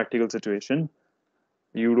is not a practical situation.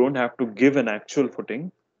 You don't have to give an actual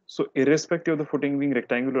footing. So irrespective of the footing being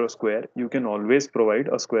rectangular or square, you can always provide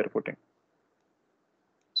a square footing.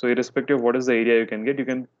 So irrespective of what is the area you can get, you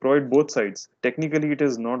can provide both sides. Technically, it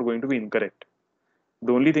is not going to be incorrect.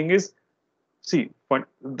 The only thing is, see,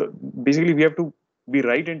 basically we have to be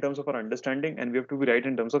right in terms of our understanding, and we have to be right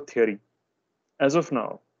in terms of theory. As of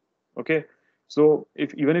now, okay. So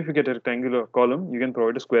even if you get a rectangular column, you can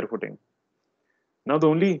provide a square footing. Now the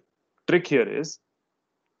only trick here is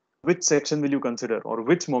which section will you consider, or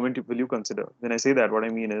which moment will you consider. When I say that, what I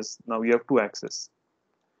mean is now you have two axes.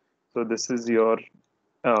 So this is your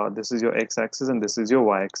x-axis and this is your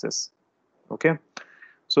y-axis. Okay.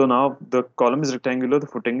 So now the column is rectangular, the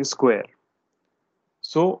footing is square.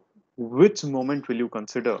 So which moment will you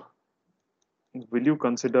consider? Will you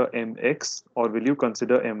consider mx or will you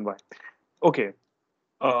consider my? Okay.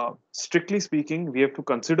 Strictly speaking, we have to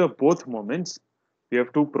consider both moments. We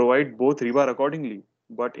have to provide both rebar accordingly.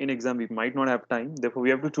 But in exam, we might not have time. Therefore, we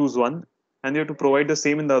have to choose one, and we have to provide the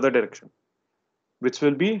same in the other direction, which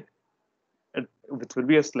will be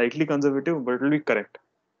a slightly conservative, but it will be correct.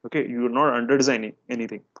 Okay, you are not under designing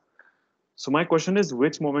anything. So my question is,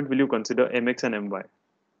 which moment will you consider mx and my?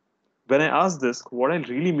 When I ask this, what I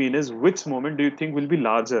really mean is, which moment do you think will be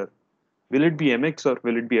larger? Will it be mx or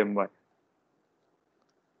will it be my?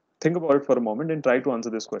 Think about it for a moment and try to answer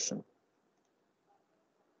this question.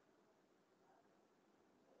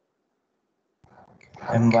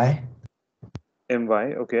 My. My,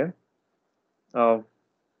 okay. Uh,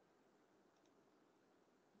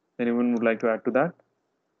 Anyone would like to add to that?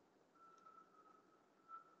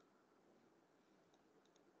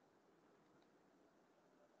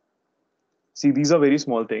 See, these are very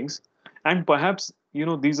small things, and perhaps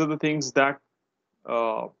these are the things that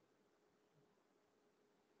uh,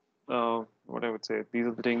 what I would say. These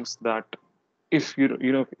are the things that if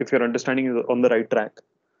if your understanding is on the right track,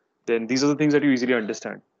 then these are the things that you easily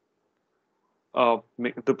understand.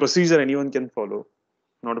 The procedure anyone can follow,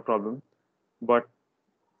 not a problem. But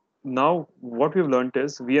now what we've learned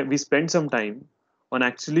is we spend some time on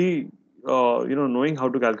actually knowing how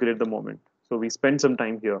to calculate the moment. So we spend some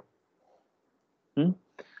time here. Hmm?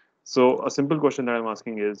 So a simple question that I'm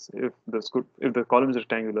asking is, if the column is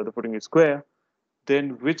rectangular, the footing is square,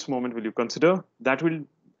 then which moment will you consider? That will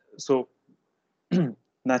so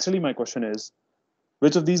naturally my question is,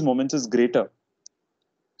 which of these moments is greater?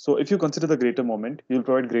 So if you consider the greater moment, you'll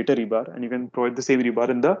provide greater rebar, and you can provide the same rebar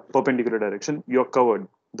in the perpendicular direction. You're covered.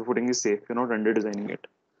 The footing is safe. You're not under designing it.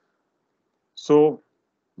 So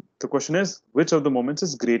the question is, which of the moments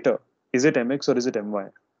is greater? Is it mx or is it my?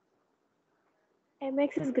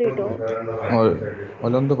 MX is greater. Or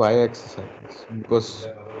along the y-axis, I guess, because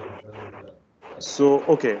So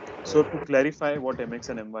okay. So to clarify what mx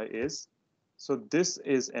and my is, so this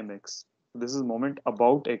is mx. This is moment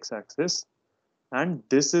about x-axis, and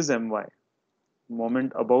this is my,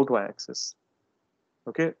 moment about y-axis.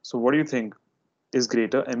 Okay. So what do you think is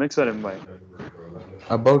greater, mx or my?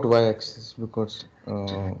 about y-axis, because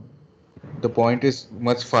The point is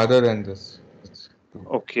much farther than this.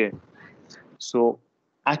 Okay. So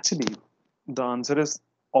actually, the answer is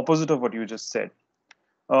opposite of what you just said.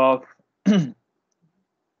 Uh,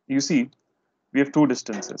 you see, we have two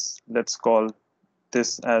distances. Let's call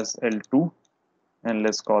this as L2 and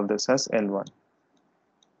let's call this as L1.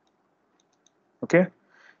 Okay.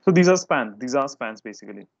 So these are spans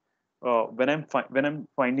basically. When I'm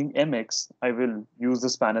finding mx, I will use the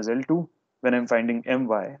span as L2. When I'm finding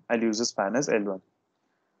my, I'll use the span as L1.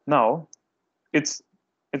 Now it's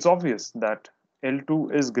it's obvious that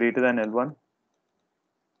L2 is greater than L1.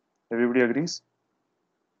 Everybody agrees,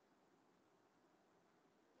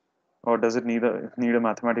 or does it need a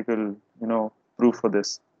mathematical proof for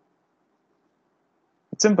this?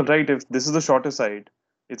 It's simple, right? If this is the shorter side,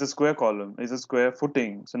 it's a square column, it's a square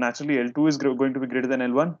footing. So naturally, L2 is going to be greater than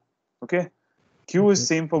L1. Okay. Q is Okay.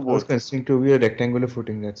 same for I was both. considering to be a rectangular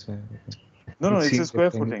footing. That's why. Okay. No, It it's a seems square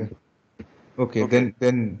rectangular. footing. Okay, Okay.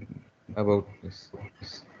 then about this.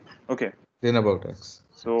 Okay. Then about x.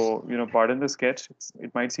 So, pardon the sketch.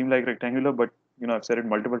 It might seem like rectangular, but, I've said it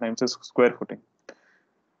multiple times as square footing.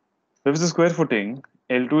 So if it's a square footing,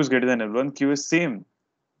 L2 is greater than L1, Q is same.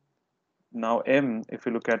 Now, M, if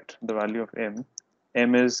you look at the value of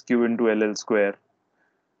M is Q into LL square.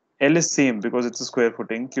 L is same because it's a square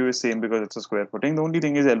footing. Q is same because it's a square footing. The only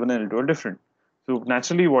thing is L1 and L2 are different. So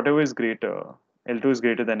naturally, whatever is greater, L2 is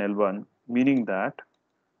greater than L1, meaning that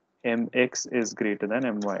Mx is greater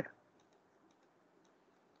than My.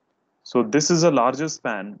 So this is a larger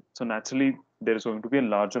span. So naturally, there is going to be a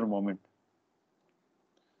larger moment.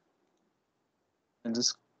 And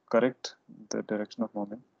just correct the direction of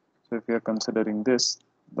moment. So if we are considering this,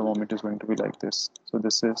 the moment is going to be like this. So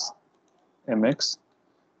this is Mx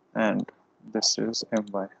and this is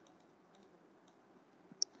My.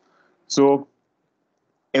 So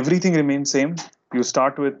everything remains same. You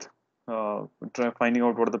start with finding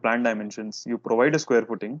out what are the planned dimensions. You provide a square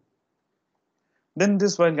footing. Then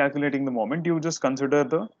this, while calculating the moment, you just consider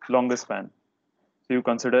the longest span. So you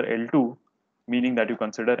consider L2, meaning that you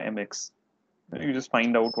consider Mx. You just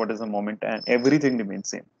find out what is the moment and everything remains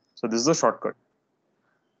same. So this is a shortcut.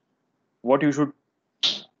 What you should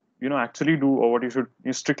actually do, or what you should,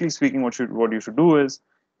 strictly speaking, what you should do is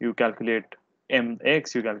you calculate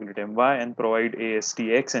Mx, you calculate My, and provide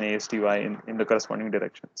ASTX and ASTY in the corresponding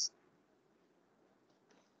directions.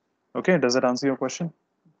 Okay, does that answer your question?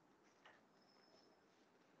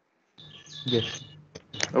 Yes.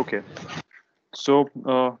 Okay, so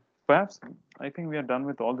perhaps I think we are done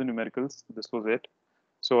with all the numericals. This was it.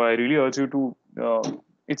 So I really urge you to.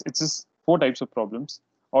 It's just four types of problems,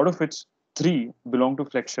 out of which three belong to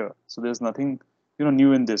flexure. So there's nothing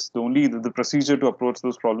new in this. The procedure to approach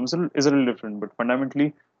those problems is a little different, but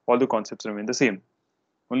fundamentally all the concepts remain the same.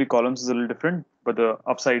 Only columns is a little different, but the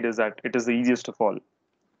upside is that it is the easiest of all.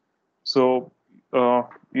 So,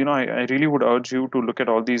 I really would urge you to look at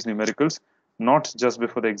all these numericals, not just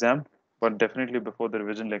before the exam, but definitely before the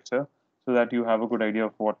revision lecture, so that you have a good idea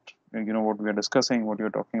of what we are discussing, what you're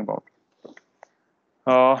talking about.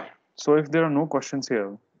 So, if there are no questions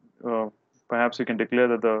here, uh, perhaps we can declare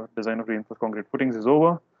that the design of reinforced concrete footings is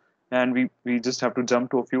over, and we just have to jump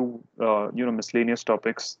to a few miscellaneous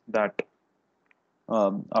topics that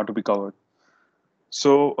are to be covered.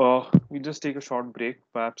 So we'll just take a short break,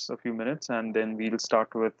 perhaps a few minutes, and then we'll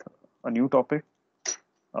start with a new topic.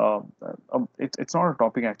 It's not a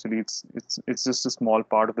topic actually. It's just a small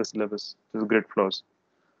part of the syllabus. This grid flows.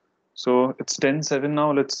 So it's 10:07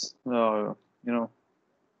 now. Let's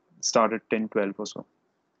start at 10:12 or so.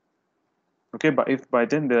 Okay, but if by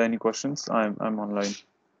then there are any questions, I'm online.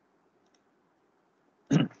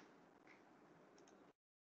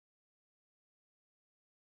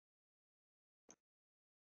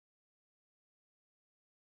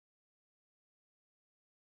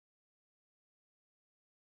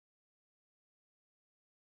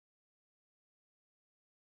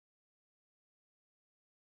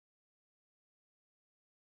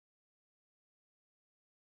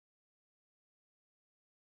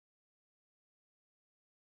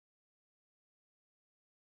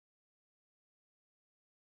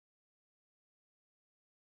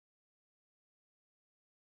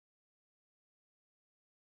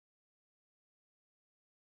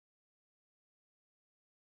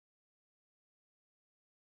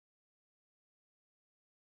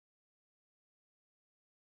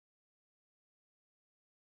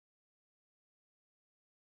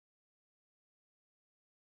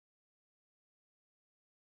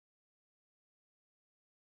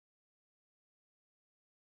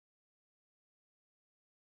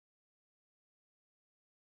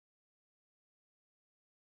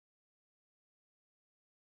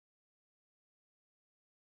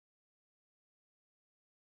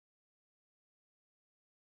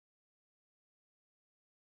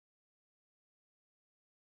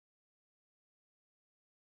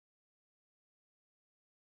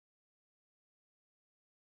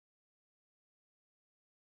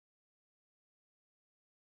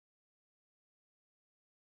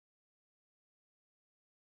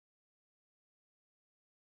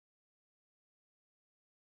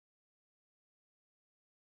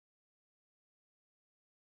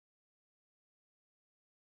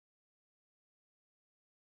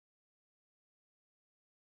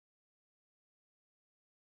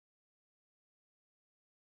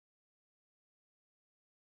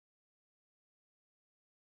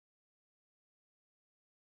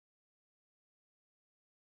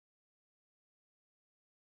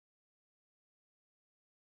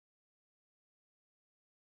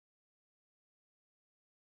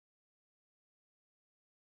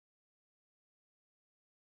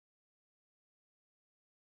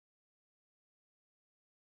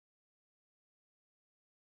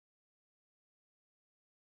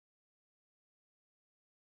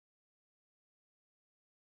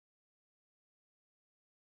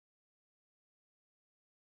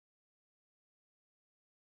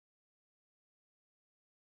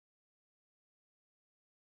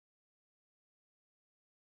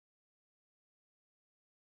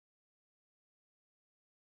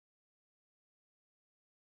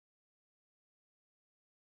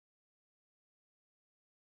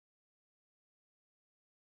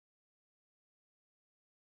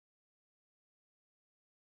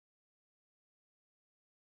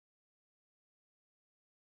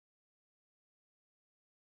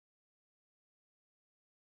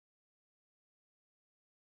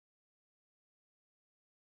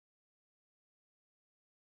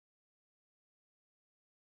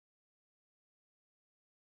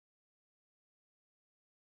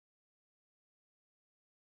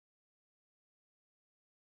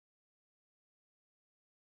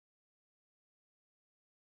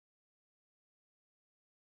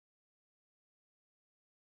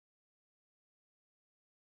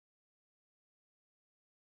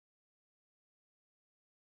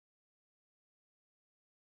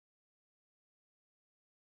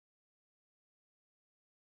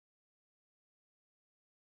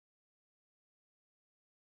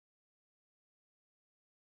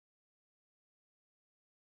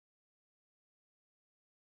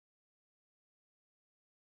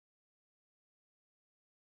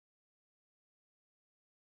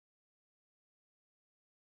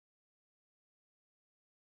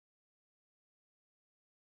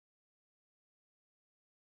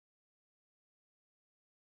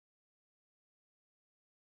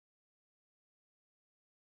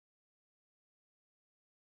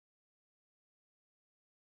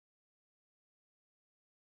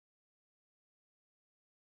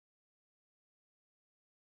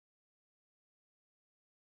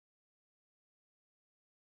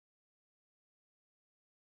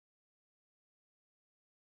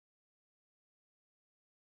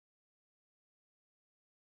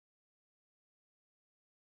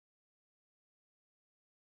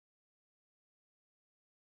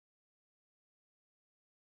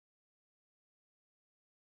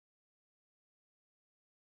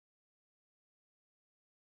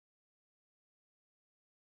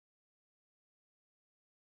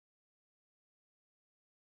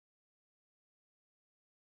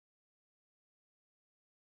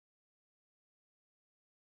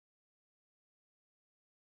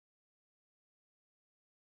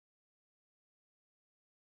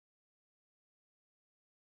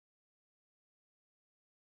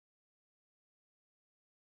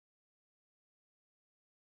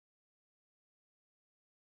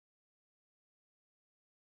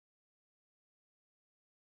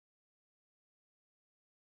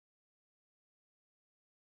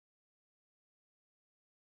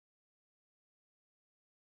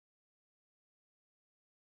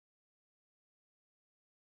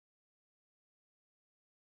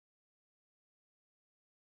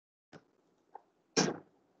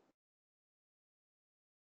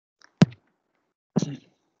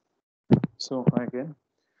 So hi again.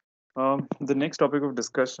 The next topic of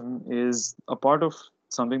discussion is a part of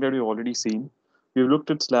something that we've already seen. We've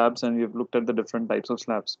looked at slabs and we've looked at the different types of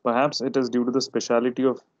slabs. Perhaps it is due to the speciality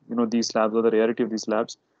of these slabs or the rarity of these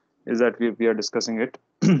slabs, is that we are discussing it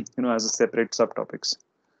as a separate subtopics.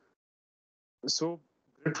 So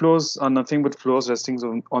grid flows are nothing but flows resting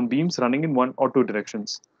on beams running in one or two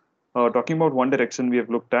directions. Talking about one direction, we have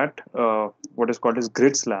looked at what is called as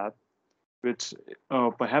grid slab, which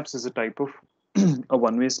perhaps is a type of a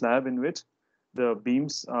one-way slab in which the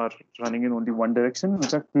beams are running in only one direction,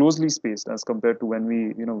 which are closely spaced as compared to when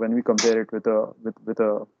we compare it with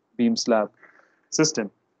a beam slab system.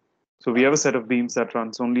 So we have a set of beams that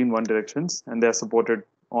runs only in one directions, and they are supported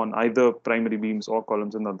on either primary beams or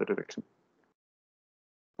columns in the other direction.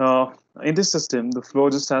 In this system, the floor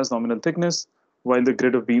just has nominal thickness, while the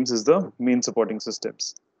grid of beams is the main supporting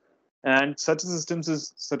systems. And such a system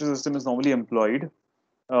is normally employed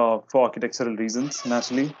for architectural reasons,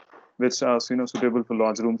 naturally, which are suitable for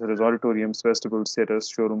large rooms such as auditoriums, vestibules, theaters,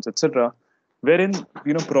 showrooms, etc. Wherein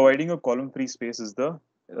providing a column-free space is the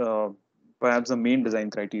perhaps the main design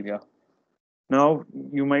criteria. Now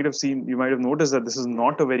you might have noticed that this is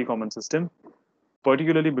not a very common system,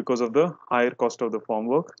 particularly because of the higher cost of the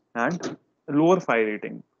formwork and lower fire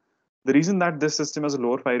rating. The reason that this system has a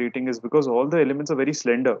lower fire rating is because all the elements are very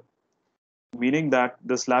slender, meaning that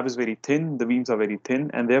the slab is very thin, the beams are very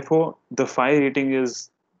thin, and therefore the fire rating is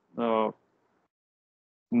uh,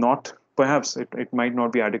 not, perhaps it might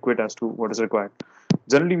not be adequate as to what is required.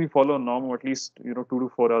 Generally, we follow a norm of at least 2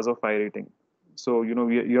 to 4 hours of fire rating. So you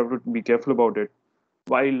have to be careful about it.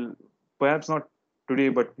 While perhaps not today,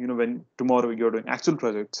 but when tomorrow you're doing actual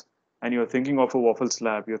projects and you're thinking of a waffle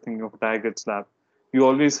slab, you're thinking of a diagrid slab, you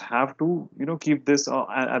always have to keep this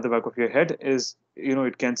at the back of your head. Is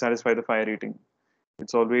it can satisfy the fire rating.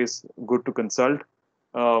 It's always good to consult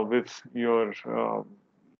with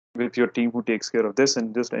your team who takes care of this,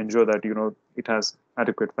 and just ensure that it has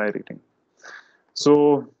adequate fire rating.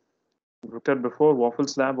 So looked at before, waffle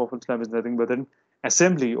slab. Waffle slab is nothing but an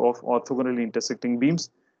assembly of orthogonally intersecting beams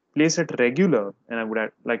placed at regular, and I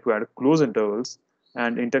would like to add close intervals,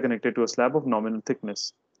 and interconnected to a slab of nominal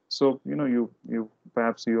thickness. So you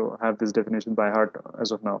perhaps you have this definition by heart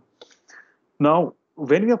as of now. Now,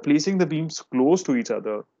 when we are placing the beams close to each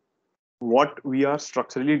other, what we are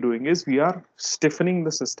structurally doing is we are stiffening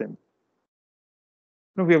the system.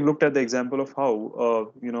 We have looked at the example of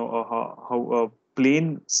how a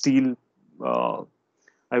plain steel, uh,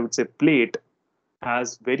 I would say, plate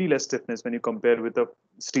has very less stiffness when you compare with a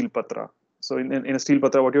steel patra. So in a steel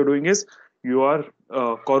patra, what you're doing is you are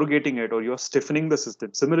corrugating it, or you're stiffening the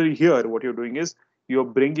system. Similarly, here, what you're doing is you're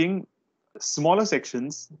bringing smaller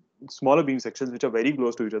sections, smaller beam sections, which are very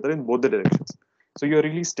close to each other in both the directions. So you're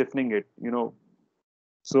really stiffening it.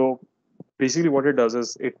 So basically, what it does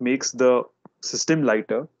is it makes the system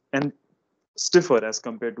lighter and stiffer as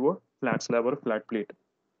compared to a flat slab or a flat plate.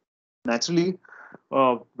 Naturally,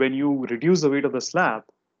 when you reduce the weight of the slab,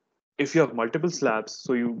 if you have multiple slabs,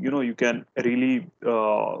 so you can really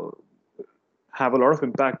have a lot of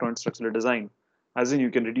impact on structural design. As in, you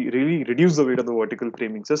can really reduce the weight of the vertical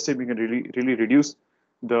framing system. You can really reduce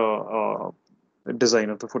the design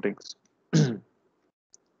of the footings.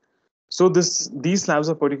 So these slabs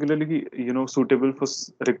are particularly suitable for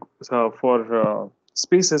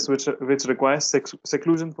spaces which require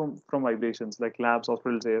seclusion from vibrations, like labs,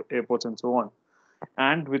 hospitals, airports, and so on,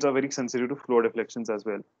 and which are very sensitive to floor deflections as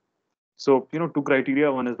well. So two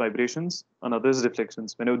criteria: one is vibrations, another is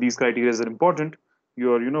deflections. Whenever these criteria are important,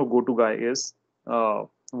 your go-to guy is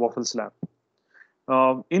waffle slab.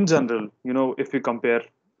 In general, if we compare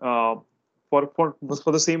uh, for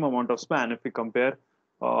the same amount of span, if we compare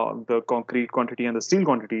the concrete quantity and the steel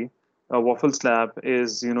quantity, a waffle slab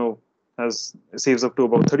is has saves up to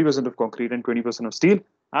about 30% of concrete and 20% of steel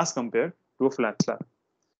as compared to a flat slab.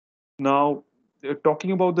 Now,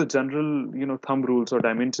 talking about the general thumb rules or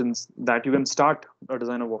dimensions that you can start a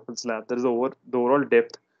design of waffle slab, there is the overall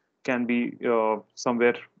depth can be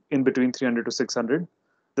somewhere in between 300 to 600.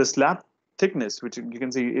 The slab thickness, which you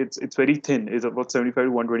can see it's very thin, is about 75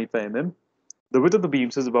 to 125 mm. The width of the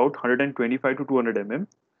beams is about 125 to 200 mm.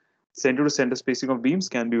 Center to center spacing of beams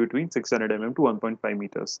can be between 600 mm to 1.5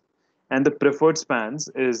 meters, and the preferred spans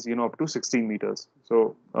is up to 16 meters.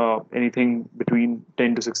 So anything between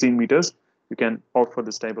 10 to 16 meters, you can opt for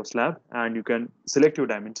this type of slab, and you can select your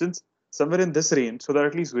dimensions somewhere in this range, so that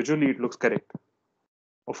at least visually it looks correct.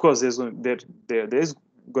 Of course, there's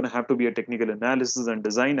going to have to be a technical analysis and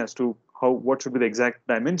design as to what should be the exact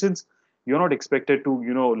dimensions. You're not expected to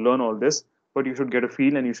learn all this, but you should get a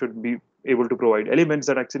feel, and you should be able to provide elements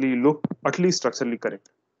that actually look at least structurally correct.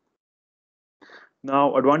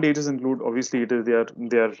 Now, advantages include obviously they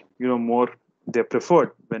are more they're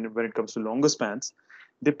preferred when it comes to longer spans.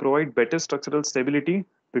 They provide better structural stability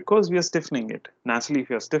because we are stiffening it. Naturally, if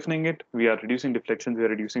we are stiffening it, we are reducing deflections, we are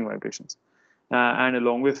reducing vibrations, and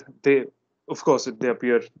along with they, of course, they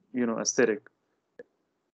appear aesthetic.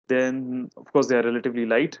 Then, of course, they are relatively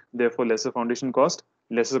light, therefore lesser foundation cost,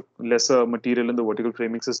 lesser material in the vertical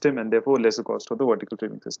framing system, and therefore lesser cost for the vertical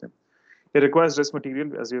framing system. It requires less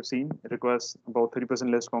material, as you have seen. It requires about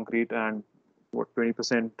 30% less concrete and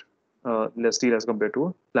 20% less steel as compared to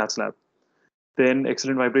a flat slab. Then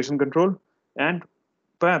excellent vibration control, and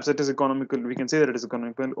perhaps it is economical. We can say that it is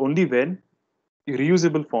economical only when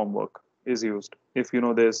reusable formwork is used. If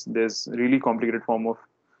there's really complicated form of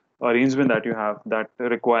arrangement that you have that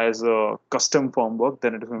requires a custom formwork,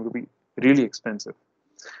 then it is going to be really expensive.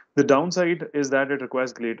 The downside is that it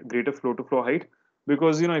requires greater flow to flow height,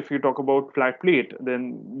 because if you talk about flat plate,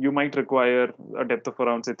 then you might require a depth of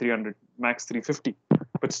around say 300, max 350,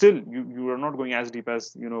 but still you are not going as deep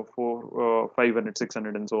as 500,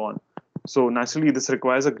 600, and so on. So naturally this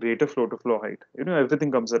requires a greater flow to flow height.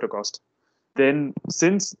 Everything comes at a cost. Then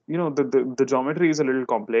since the geometry is a little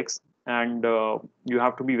complex, and you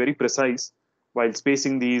have to be very precise while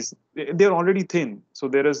spacing these, they're already thin, so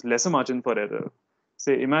there is lesser margin for error.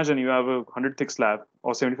 Say imagine you have a 100 thick slab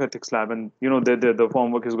or 75 thick slab, and the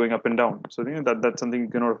formwork is going up and down, so that's something you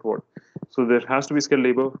cannot afford. So there has to be skilled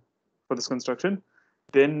labor for this construction.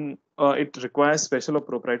 Then it requires special or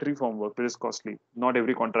proprietary formwork, which is costly. Not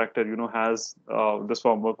every contractor has this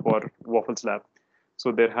formwork for waffle slab.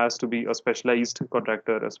 So there has to be a specialized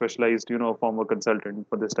contractor, a specialized formwork consultant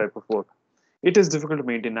for this type of work. It is difficult to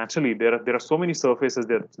maintain. Naturally, there are so many surfaces,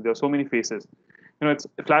 there are so many faces. It's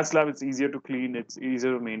flat slab, it's easier to clean, it's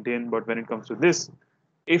easier to maintain. But when it comes to this,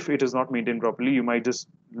 if it is not maintained properly, you might just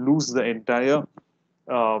lose the entire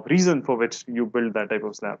reason for which you build that type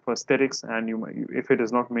of slab for aesthetics. And if it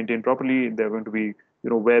is not maintained properly, there are going to be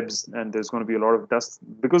webs, and there's going to be a lot of dust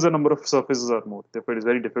because the number of surfaces are more. Therefore, it is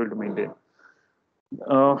very difficult to maintain.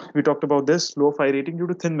 We talked about this low fire rating due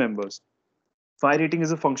to thin members. Fire rating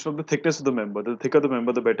is a function of the thickness of the member. The thicker the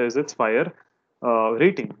member, the better is its fire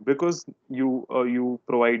rating, because you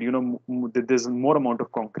provide there's more amount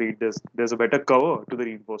of concrete. There's a better cover to the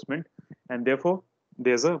reinforcement, and therefore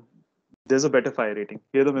there's a there's a better fire rating.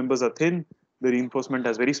 Here the members are thin, the reinforcement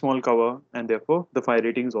has very small cover, and therefore the fire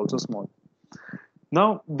rating is also small.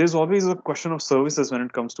 Now, there's always a question of services when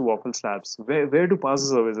it comes to waffle slabs. Where do pass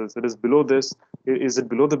the services? It is below this. Is it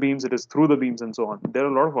below the beams? It is through the beams, and so on. There are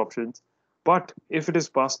a lot of options. But if it is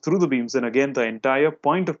passed through the beams, then again, the entire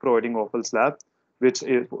point of providing waffle slab, which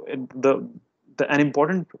is an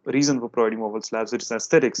important reason for providing waffle slabs, which is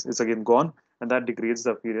aesthetics, is again gone, and that degrades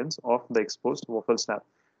the appearance of the exposed waffle slab.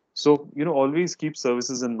 So, always keep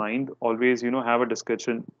services in mind. Always, have a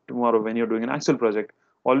discussion tomorrow when you're doing an actual project.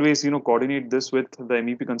 Always, coordinate this with the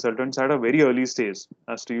MEP consultants at a very early stage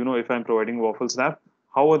as to, if I'm providing waffle slab,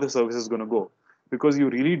 how are the services going to go? Because you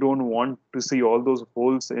really don't want to see all those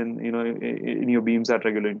holes in your beams at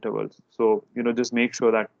regular intervals. So, just make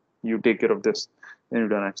sure that you take care of this when you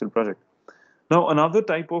do an actual project. Now, another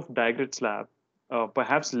type of diagrid slab,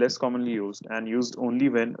 perhaps less commonly used and used only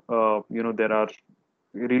when there are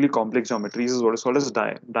really complex geometries, is what is called as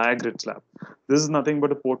diagrid slab. This is nothing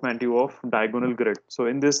but a portmanteau of diagonal grid. So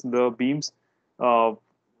in this, uh, the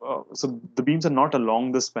beams are not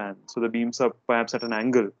along the span. So the beams are perhaps at an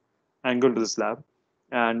angle to the slab,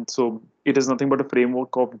 and so it is nothing but a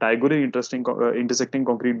framework of diagonally intersecting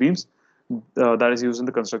concrete beams that is used in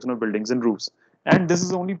the construction of buildings and roofs. And this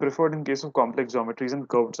is only preferred in case of complex geometries and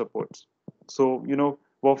curved supports. So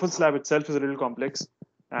waffle slab itself is a little complex,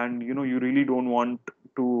 and you really don't want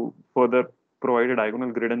to further provide a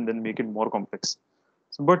diagonal grid and then make it more complex.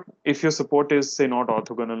 So, but if your support is say not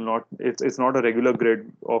orthogonal, it's not a regular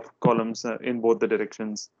grid of columns in both the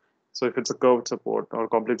directions. So if it's a curved support or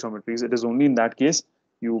complex geometries, it is only in that case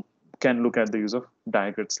you can look at the use of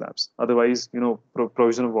diagrid slabs. Otherwise,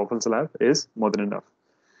 provision of waffle slab is more than enough.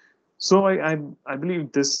 So I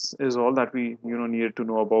believe this is all that we needed to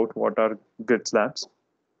know about what are grid slabs.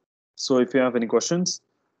 So if you have any questions,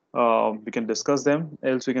 we can discuss them.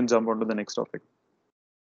 Else we can jump on to the next topic.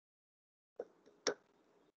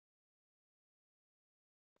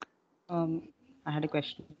 I had a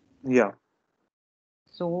question. Yeah.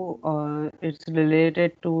 So it's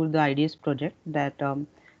related to the IDS project that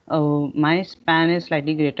my span is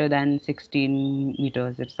slightly greater than 16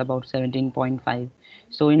 meters. It's about 17.5.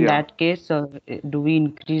 So in that case, do we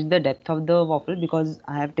increase the depth of the waffle, because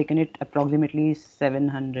I have taken it approximately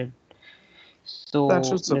 700? So that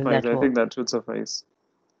should does suffice. that I work? think that should suffice.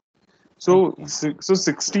 So Okay. so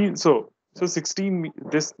 16. So So 16,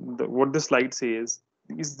 what the slide says,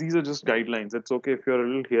 these are just guidelines. It's okay if you're a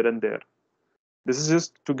little here and there. This is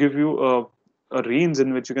just to give you a range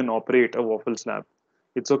in which you can operate a waffle slab.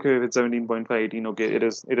 It's okay if it's 17.5, 18. Okay, it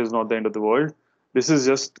is not the end of the world. This is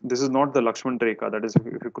not the Lakshman Rekha. That is, if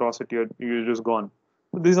you cross it, you're just gone.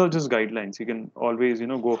 So these are just guidelines. You can always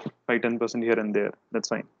go 5-10% here and there. That's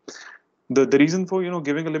fine. The reason for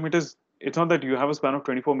giving a limit is it's not that you have a span of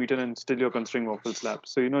 24 meter and still you're considering waffle slab.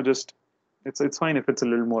 So just it's fine if it's a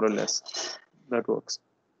little more or less. That works.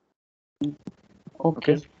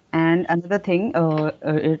 Okay. Okay. And another thing,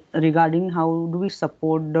 regarding how do we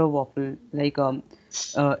support the waffle? Like,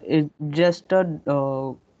 it's just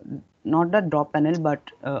a not the drop panel, but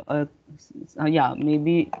yeah,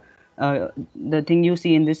 maybe the thing you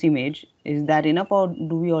see in this image, is that enough, or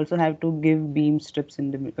do we also have to give beam strips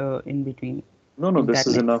in the in between? No, Is this that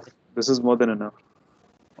is enough. necessary? This is more than enough.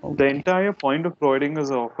 The Okay. entire point of providing is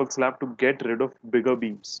a waffle slab to get rid of bigger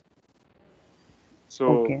beams.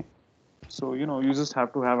 So, Okay. you just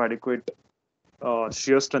have to have adequate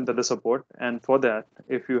shear strength at the support, and for that,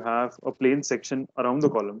 if you have a plain section around the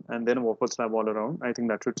column and then a waffle slab all around, I think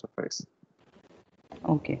that should suffice.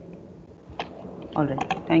 Okay. All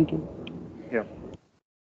right. Thank you. Yeah.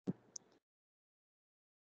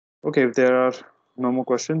 Okay. If there are no more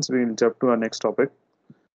questions, we'll jump to our next topic,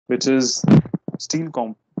 which is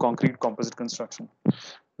concrete composite construction.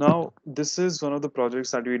 Now, this is one of the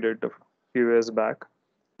projects that we did a few years back,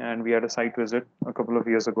 and we had a site visit a couple of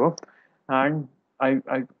years ago. And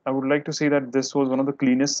I would like to say that this was one of the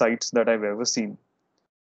cleanest sites that I've ever seen.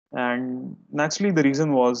 And naturally, the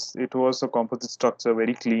reason was it was a composite structure,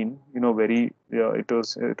 very clean, very, it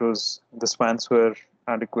was the spans were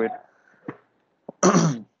adequate.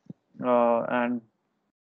 And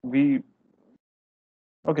we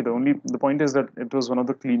Okay, the point is that it was one of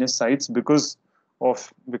the cleanest sites because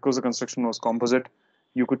the construction was composite.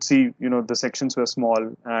 You could see, the sections were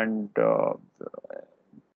small and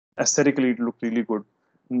aesthetically it looked really good.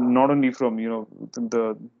 Not only from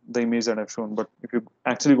the image that I've shown, but if you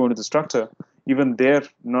actually go into the structure, even there,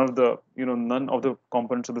 none of the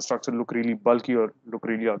components of the structure look really bulky or look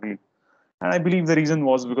really ugly. And I believe the reason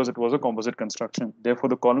was because it was a composite construction. Therefore,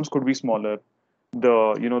 the columns could be smaller.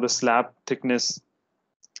 The slab thickness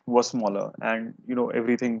was smaller, and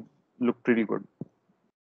everything looked pretty good.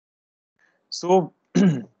 So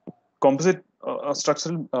a composite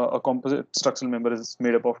structural member is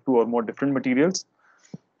made up of two or more different materials.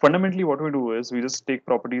 Fundamentally, what we do is we just take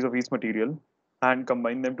properties of each material and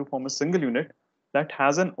combine them to form a single unit that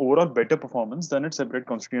has an overall better performance than its separate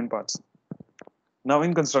constituent parts. Now,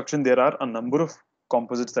 in construction, there are a number of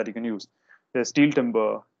composites that you can use. There's steel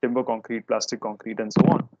timber, timber concrete, plastic concrete, and so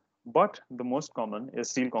on. But the most common is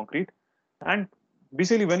steel concrete. And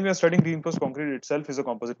basically, when we are studying reinforced concrete itself is a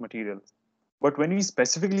composite material. But when we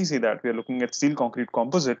specifically say that we are looking at steel concrete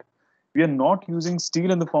composite, we are not using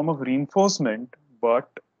steel in the form of reinforcement, but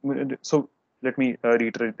so let me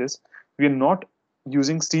reiterate this. We are not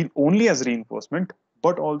using steel only as reinforcement,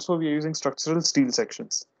 but also we are using structural steel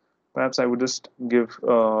sections. Perhaps I would just give,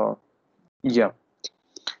 yeah.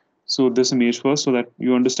 So this image first, so that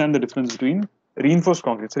you understand the difference between reinforced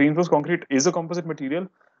concrete. So reinforced concrete is a composite material,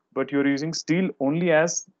 but you're using steel only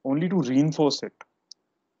to reinforce it.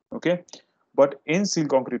 Okay, but in steel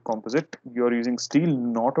concrete composite, you're using steel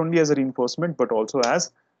not only as a reinforcement but also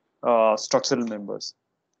as structural members.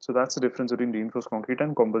 So that's the difference between reinforced concrete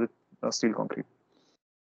and composite steel concrete.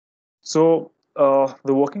 So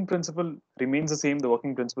the working principle remains the same. The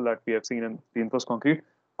working principle that we have seen in reinforced concrete.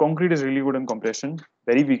 Concrete is really good in compression,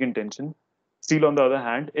 very weak in tension. Steel, on the other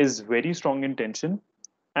hand, is very strong in tension,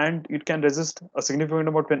 and it can resist a significant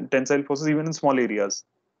amount of tensile forces even in small areas.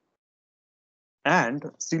 And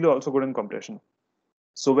steel is also good in compression.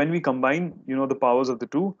 So when we combine, the powers of the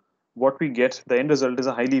two, what we get, the end result is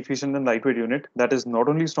a highly efficient and lightweight unit that is not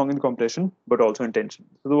only strong in compression but also in tension.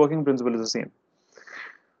 So the working principle is the same.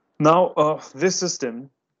 Now, this system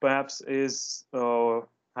perhaps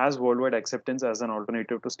has worldwide acceptance as an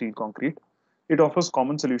alternative to steel concrete. It offers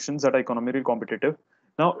common solutions that are economically competitive.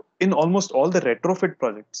 Now, in almost all the retrofit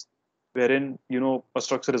projects, wherein a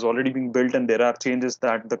structure is already being built and there are changes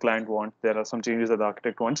that the client wants, there are some changes that the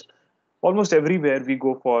architect wants. Almost everywhere we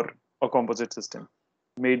go for a composite system.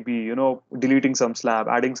 Maybe deleting some slab,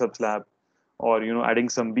 adding some slab, or adding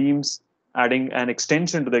some beams, adding an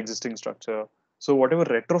extension to the existing structure. So whatever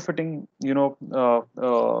retrofitting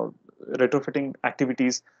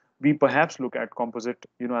activities, we perhaps look at composite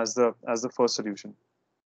as the first solution.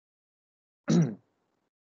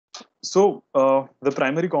 So the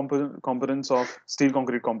primary components of steel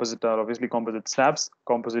concrete composite are obviously composite slabs,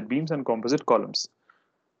 composite beams, and composite columns.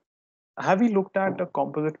 Have we looked at a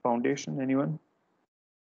composite foundation, anyone?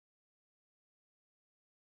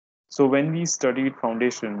 So when we studied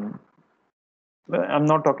foundation, I'm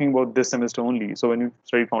not talking about this semester only. So when you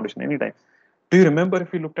study foundation anytime, do you remember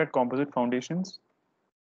if we looked at composite foundations?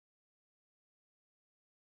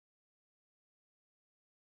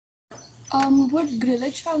 Would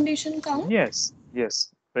grillage foundation count? Yes,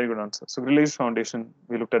 yes, very good answer. So grillage foundation,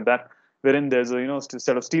 we looked at that, wherein there's a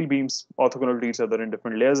set of steel beams orthogonal to each other in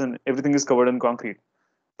different layers, and everything is covered in concrete.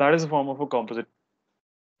 That is a form of a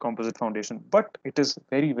composite foundation, but it is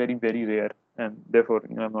very, very, very rare, and therefore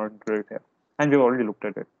I'm not included here. And we've already looked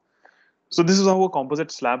at it. So this is how a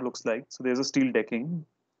composite slab looks like. So there's a steel decking.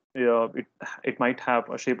 It might have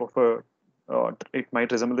a shape of a it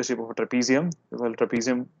might resemble the shape of a trapezium, well,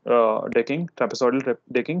 trapezium decking,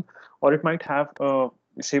 decking, or it might have a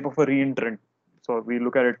shape of a reentrant. So we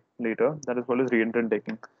look at it later. That is called as reentrant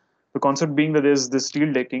decking. The concept being that there's this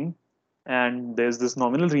steel decking, and there's this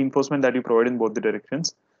nominal reinforcement that you provide in both the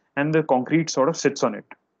directions, and the concrete sort of sits on it.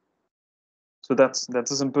 So that's a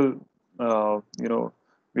simple, way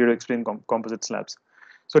to explain composite slabs.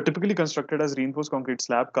 So typically constructed as reinforced concrete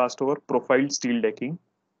slab cast over profiled steel decking,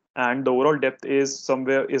 and the overall depth is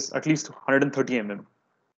at least 130 mm.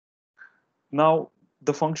 Now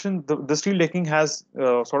the steel decking has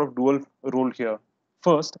sort of dual role here.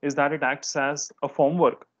 First is that it acts as a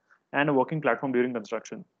formwork and a working platform during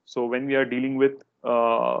construction. So when we are dealing with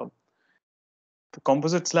the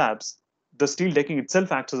composite slabs, the steel decking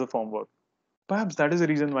itself acts as a formwork. Perhaps that is the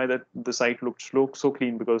reason why that the site looked so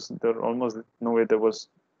clean, because there almost no way there was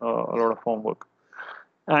a lot of formwork.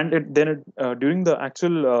 And during the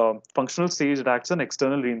actual functional stage, it acts an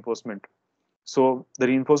external reinforcement. So the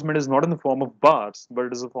reinforcement is not in the form of bars, but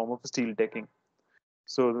it is a form of steel decking.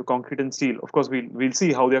 So the concrete and steel, of course, we'll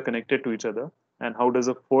see how they are connected to each other and how does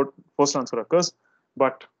a force transfer occurs.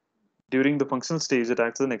 But during the functional stage, it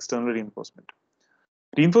acts as an external reinforcement.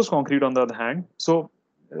 Reinforced concrete, on the other hand, so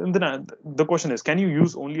then the question is, can you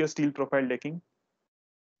use only a steel profile decking?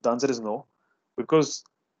 The answer is no, because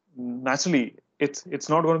naturally it's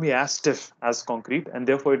not going to be as stiff as concrete, and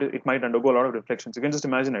therefore it might undergo a lot of reflections. You can just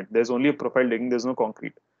imagine it. There's only a profile decking. There's no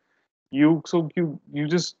concrete. You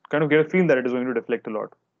just kind of get a feel that it is going to deflect a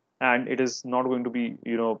lot, and it is not going to be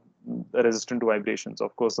resistant to vibrations.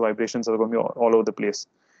 Of course, the vibrations are going to be all over the place,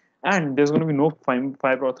 and there's going to be no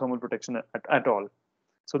fiber or thermal protection at all.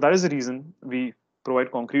 So that is the reason we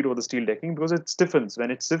provide concrete over the steel decking, because it stiffens. When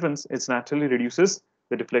it stiffens, it naturally reduces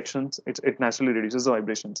the deflections. It naturally reduces the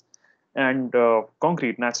vibrations, and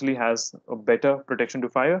concrete naturally has a better protection to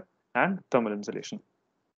fire and thermal insulation.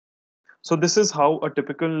 So this is how a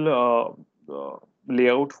typical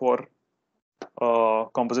layout for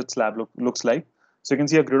composite slab looks like. So you can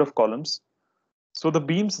see a grid of columns. So the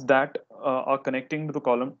beams that are connecting to the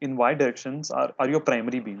column in y directions are your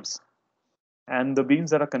primary beams, and the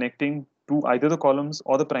beams that are connecting to either the columns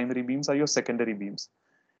or the primary beams are your secondary beams.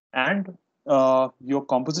 And your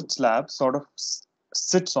composite slab sort of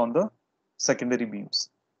sits on the secondary beams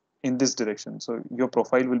in this direction. So your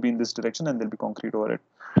profile will be in this direction, and there'll be concrete over it.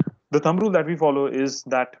 The thumb rule that we follow is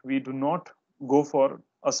that we do not go for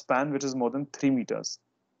a span which is more than 3 meters,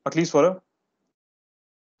 at least for a.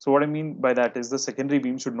 So what I mean by that is the secondary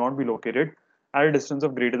beam should not be located at a distance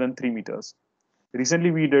of greater than 3 meters.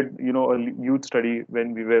 Recently, we did a youth study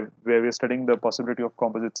when where we were studying the possibility of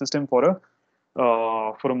composite system for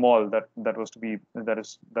a mall that was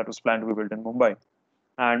planned to be built in Mumbai,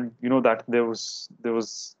 and that there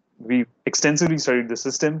was we extensively studied the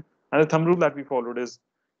system, and the thumb rule that we followed is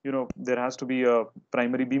there has to be a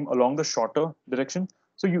primary beam along the shorter direction.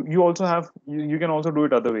 So you also have you can also do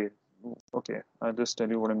it other way. Okay, I'll just tell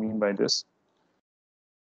you what I mean by this.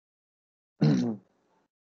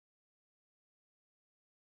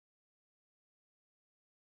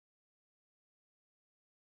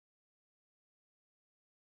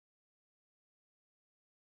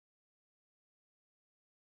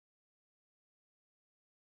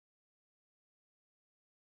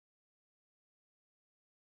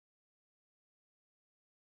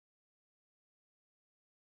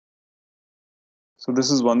 So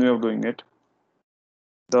this is one way of doing it.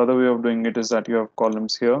 The other way of doing it is that you have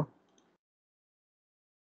columns here,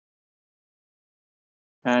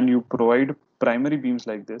 and you provide primary beams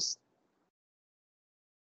like this.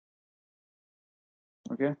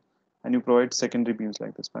 Okay, and you provide secondary beams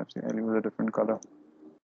like this. Perhaps I'll use a different color,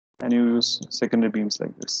 and you use secondary beams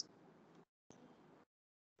like this.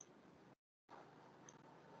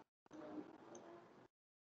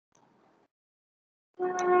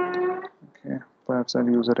 Okay, perhaps I'll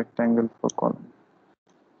use a rectangle for column.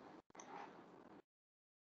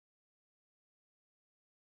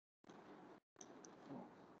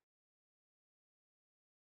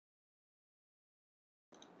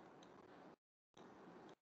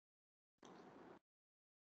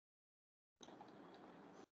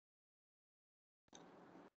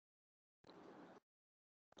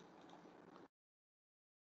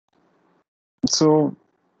 So,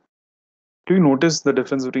 do you notice the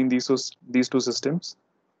difference between these two systems?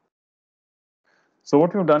 So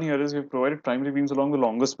what we've done here is we've provided primary beams along the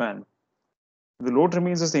longer span. The load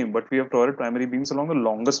remains the same, but we have provided primary beams along the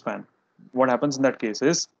longer span. What happens in that case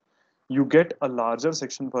is you get a larger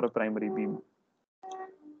section for a primary beam,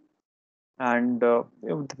 and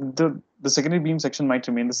the secondary beam section might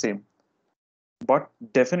remain the same. But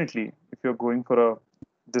definitely, if you're going for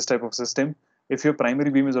this type of system, if your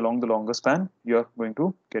primary beam is along the longer span, you're going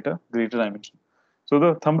to get a greater dimension. So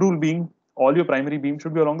the thumb rule being all your primary beam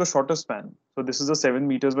should be along the shorter span. So this is a 7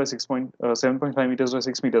 meters by 7.5 meters by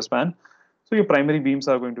 6 meter span. So your primary beams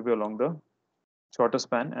are going to be along the shorter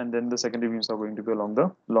span, and then the secondary beams are going to be along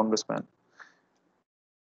the longer span.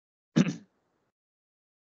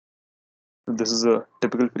 This is a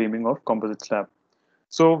typical framing of composite slab.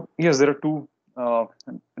 So yes, there are two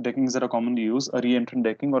deckings that are commonly used: a re-entrant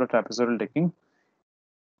decking or a trapezoidal decking.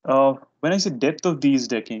 When I say depth of these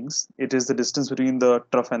deckings, it is the distance between the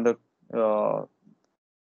trough and the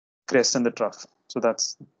crest and the trough. So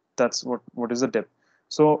that's what is the depth.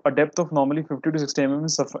 So a depth of normally 50 to 60 mm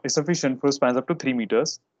is sufficient for spans up to 3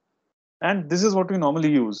 meters. And this is what we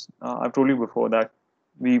normally use. I've told you before that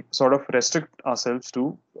we sort of restrict ourselves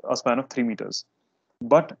to a span of 3 meters.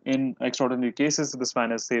 But in extraordinary cases, the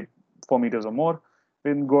span is say 4 meters or more,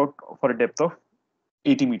 we can go for a depth of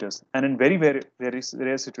 80 meters. And in very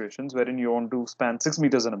rare situations wherein you want to span 6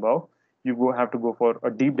 meters and above, you have to go for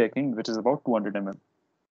a deep decking, which is about 200 mm.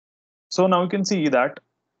 So now you can see that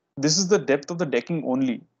this is the depth of the decking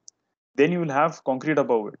only. Then you will have concrete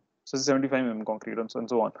above it, so 75 mm concrete and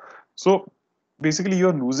so on. So basically,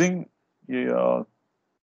 you're losing the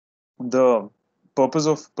purpose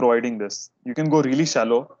of providing this. You can go really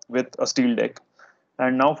shallow with a steel deck,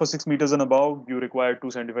 and now for 6 meters and above, you require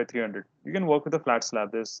 275, 300. You can work with a flat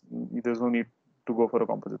slab. There's no need to go for a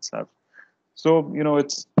composite slab. So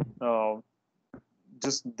it's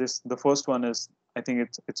just this. The first one is, I think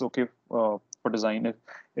it's okay for design.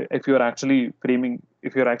 If you're actually framing,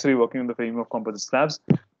 if you're actually working on the framing of composite slabs,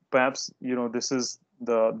 perhaps this is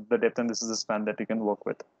the depth and this is the span that you can work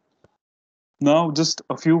with. Now, just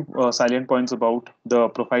a few salient points about the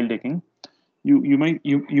profile decking. You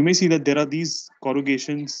may see that there are these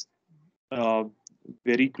corrugations uh,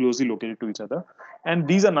 very closely located to each other, and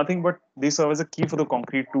these are nothing but they serve as a key for the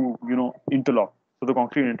concrete to interlock. So the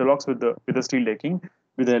concrete interlocks with the steel decking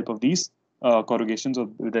with the help of these corrugations or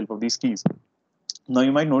with the help of these keys. Now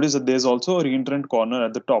you might notice that there's also a reentrant corner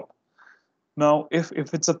at the top. Now, if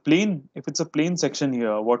it's a plain section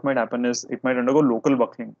here, what might happen is it might undergo local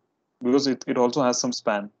buckling because it also has some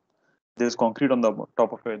span. There's concrete on the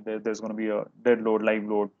top of it. There's going to be a dead load, live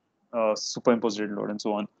load, superimposed dead load, and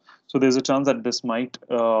so on. So there's a chance that this might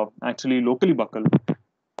actually locally buckle.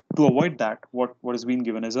 To avoid that, what is being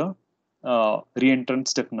given is a reentrant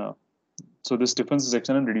stiffener. So this stiffens the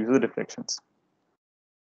section and reduces the deflections.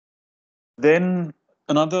 Then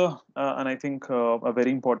another, and I think a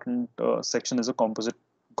very important section is a composite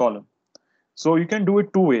column. So you can do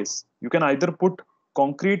it two ways. You can either put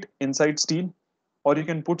concrete inside steel, or you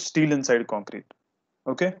can put steel inside concrete.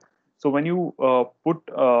 Okay. So when you put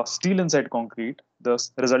steel inside concrete, the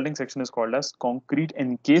resulting section is called as concrete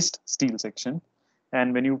encased steel section.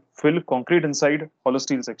 And when you fill concrete inside hollow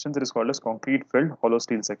steel sections, it is called as concrete filled hollow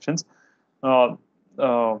steel sections. Uh,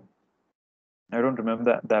 uh, I don't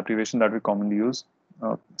remember the abbreviation that we commonly use.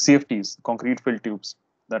 CFTs, concrete filled tubes.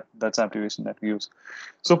 That's the abbreviation that we use.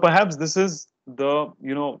 So perhaps this is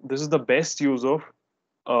the best use of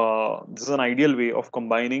this is an ideal way of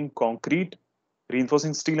combining concrete,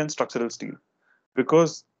 reinforcing steel, and structural steel,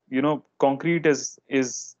 because concrete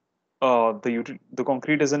is the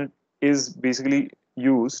concrete is basically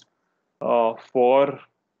used for.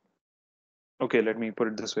 Okay, let me put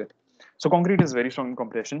it this way. So concrete is very strong in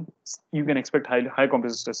compression. You can expect high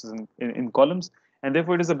compressive stresses in columns, and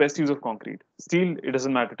therefore it is the best use of concrete. Steel, it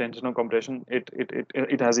doesn't matter tension or compression;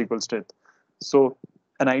 it has equal strength. So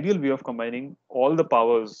an ideal way of combining all the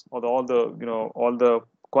powers or all the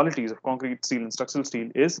qualities of concrete, steel, and structural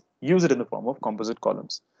steel is use it in the form of composite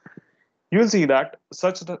columns. You will see that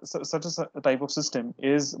such a type of system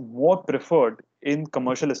is more preferred in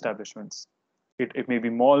commercial establishments. It may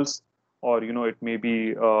be malls, or it may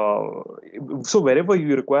be so wherever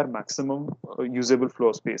you require maximum usable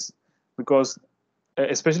floor space, because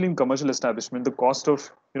especially in commercial establishment, the cost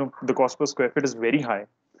per square feet is very high.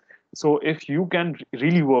 So if you can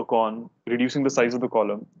really work on reducing the size of the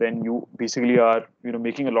column, then you basically are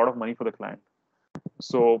making a lot of money for the client.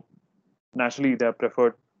 So naturally, they are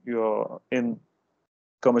preferred in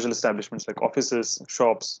commercial establishments like offices,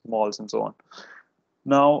 shops, malls, and so on.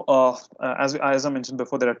 Now, as I mentioned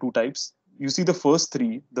before, there are two types. you see the first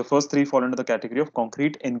three fall into the category of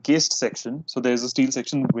concrete encased section. So there is a steel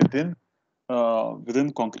section within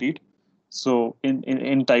concrete. So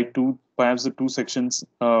in type 2, perhaps the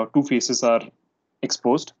two faces are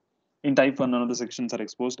exposed. In type 1, none of the sections are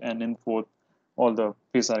exposed, and in 4, all the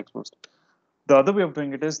faces are exposed. The other way of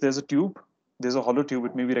doing it is there's a hollow tube,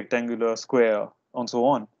 it may be rectangular, square, and so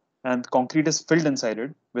on, and concrete is filled inside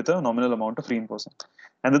it with a nominal amount of reinforcing.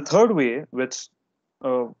 And the third way,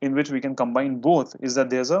 in which we can combine both, is that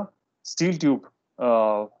there's a steel tube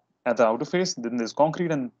at the outer face, then there's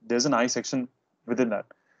concrete, and there's an I section within that.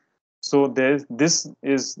 So this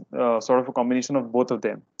is sort of a combination of both of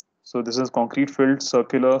them. So this is concrete filled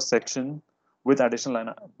circular section with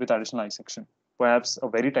additional I section. Perhaps a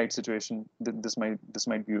very tight situation, this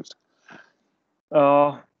might be used.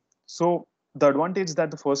 So the advantage that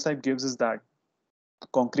the first type gives is that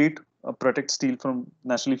concrete protects steel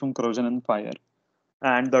naturally from corrosion and fire.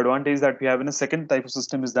 And the advantage that we have in a second type of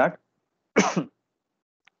system is that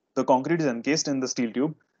the concrete is encased in the steel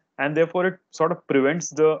tube, and therefore it sort of prevents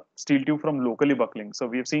the steel tube from locally buckling. So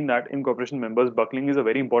we have seen that in corporation members, buckling is a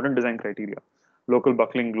very important design criteria: local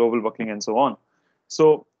buckling, global buckling, and so on.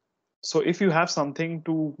 So if you have something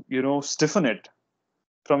to stiffen it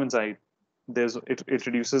from inside, it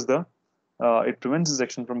reduces it prevents the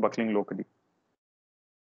section from buckling locally.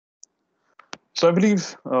 So I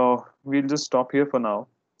believe we'll just stop here for now.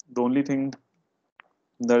 The only thing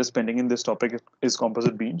that is pending in this topic is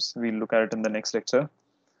composite beams. We'll look at it in the next lecture,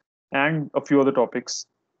 and a few other topics.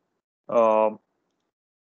 Perhaps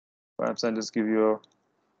I'll just give you a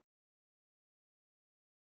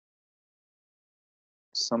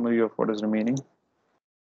summary of what is remaining.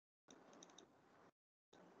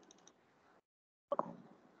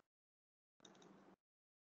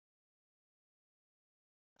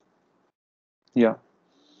 Yeah.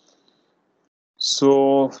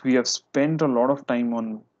 So we have spent a lot of time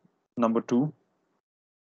on number 2.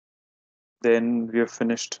 Then we have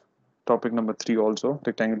finished topic number 3 also,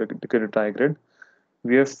 rectangular decorated diagrid.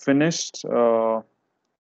 We have finished the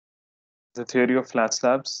theory of flat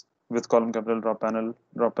slabs with column capital, drop panel,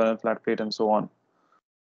 flat plate, and so on.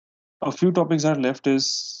 A few topics that are left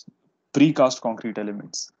is precast concrete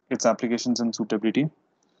elements, its applications and suitability.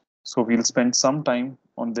 So we'll spend some time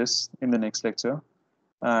on this in the next lecture,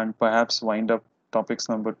 and perhaps wind up topics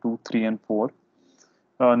number 2, 3, and 4.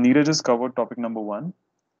 Neeraj has covered topic number 1,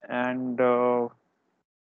 and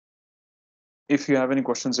if you have any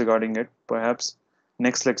questions regarding it, perhaps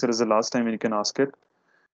next lecture is the last time when you can ask it.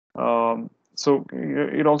 So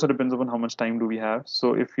it also depends upon how much time do we have.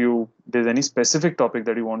 So if there's any specific topic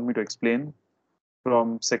that you want me to explain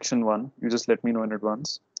from section 1, you just let me know in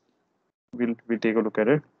advance. We'll take a look at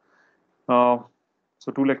it.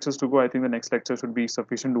 So 2 lectures to go. I think the next lecture should be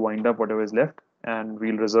sufficient to wind up whatever is left, and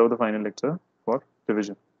we'll reserve the final lecture for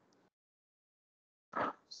revision.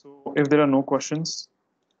 So if there are no questions,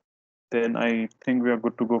 then I think we are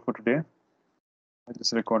good to go for today. I'll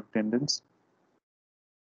just record attendance.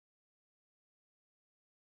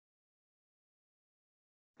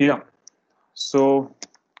 Yeah. So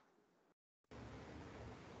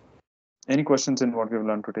any questions in what we've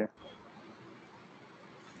learned today?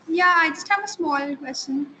 Yeah, I just have a small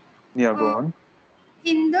question. Yeah, go on.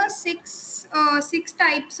 In the six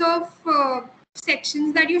types of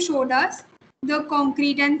sections that you showed us, the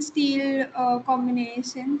concrete and steel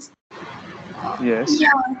combinations. Yes.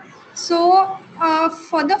 Yeah. So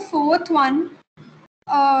for the fourth one,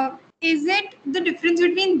 is it the difference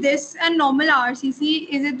between this and normal RCC?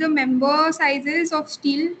 Is it the member sizes of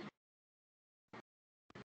steel?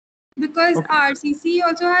 Because Okay. RCC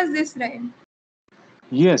also has this, right?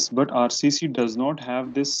 Yes, but RCC does not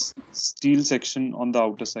have this steel section on the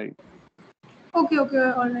outer side. Okay,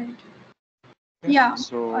 all right. Yeah.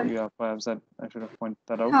 So yeah, perhaps I should have pointed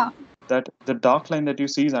that out. Huh. That the dark line that you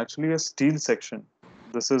see is actually a steel section.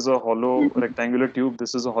 This is a hollow rectangular tube.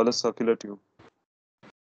 This is a hollow circular tube.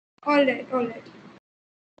 All right.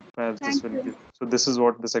 Perhaps Thank this will you. give. So this is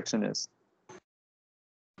what the section is.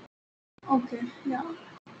 Okay. Yeah.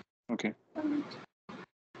 Okay. All right.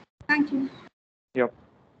 Thank you. Yep.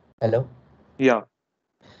 Hello. Yeah.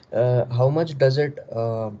 How much does it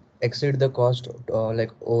exceed the cost,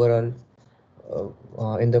 like overall,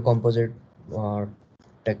 in the composite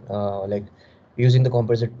like using the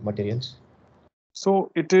composite materials?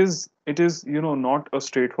 So it is not a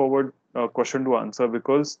straightforward question to answer,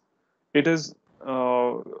 because it is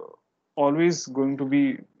always going to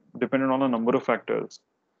be dependent on a number of factors.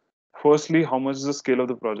 Firstly, how much is the scale of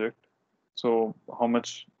the project? So how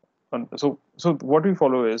much? So what we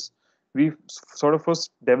follow is we sort of first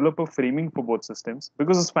develop a framing for both systems,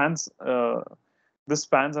 because the spans the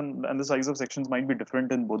spans and the size of sections might be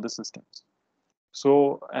different in both the systems.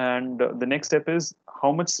 So, and the next step is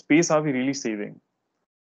how much space are we really saving?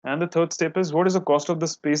 And the third step is what is the cost of the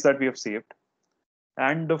space that we have saved?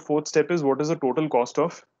 And the fourth step is what is the total cost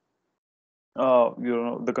of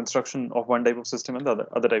the construction of one type of system and the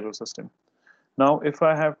other type of system. Now, if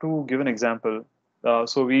I have to give an example,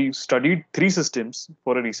 so we studied 3 systems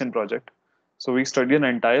for a recent project. So we studied an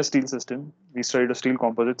entire steel system, we studied a steel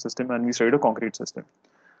composite system, and we studied a concrete system.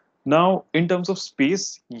 Now, in terms of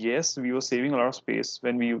space, yes, we were saving a lot of space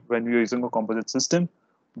when we were using a composite system,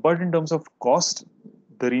 but in terms of cost,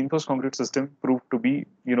 the reinforced concrete system proved to be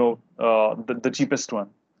the cheapest one.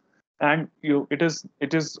 And it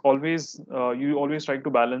is always you always try to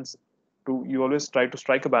balance to you always try to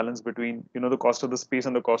strike a balance between the cost of the space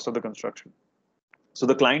and the cost of the construction. So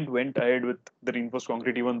the client went ahead with the reinforced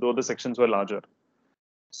concrete even though the sections were larger.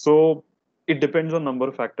 So it depends on number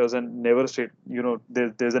of factors and never state,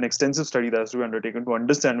 there's an extensive study that has to be undertaken to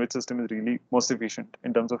understand which system is really most efficient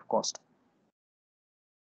in terms of cost.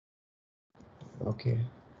 Okay.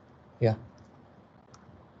 Yeah.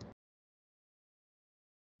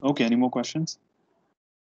 Okay, any more questions?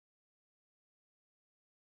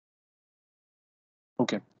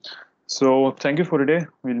 Okay. So thank you for today.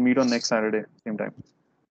 We'll meet on next Saturday, same time.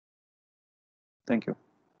 Thank you.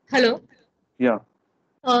 Hello. Yeah.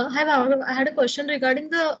 Hi, Bhargav. I had a question regarding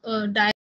the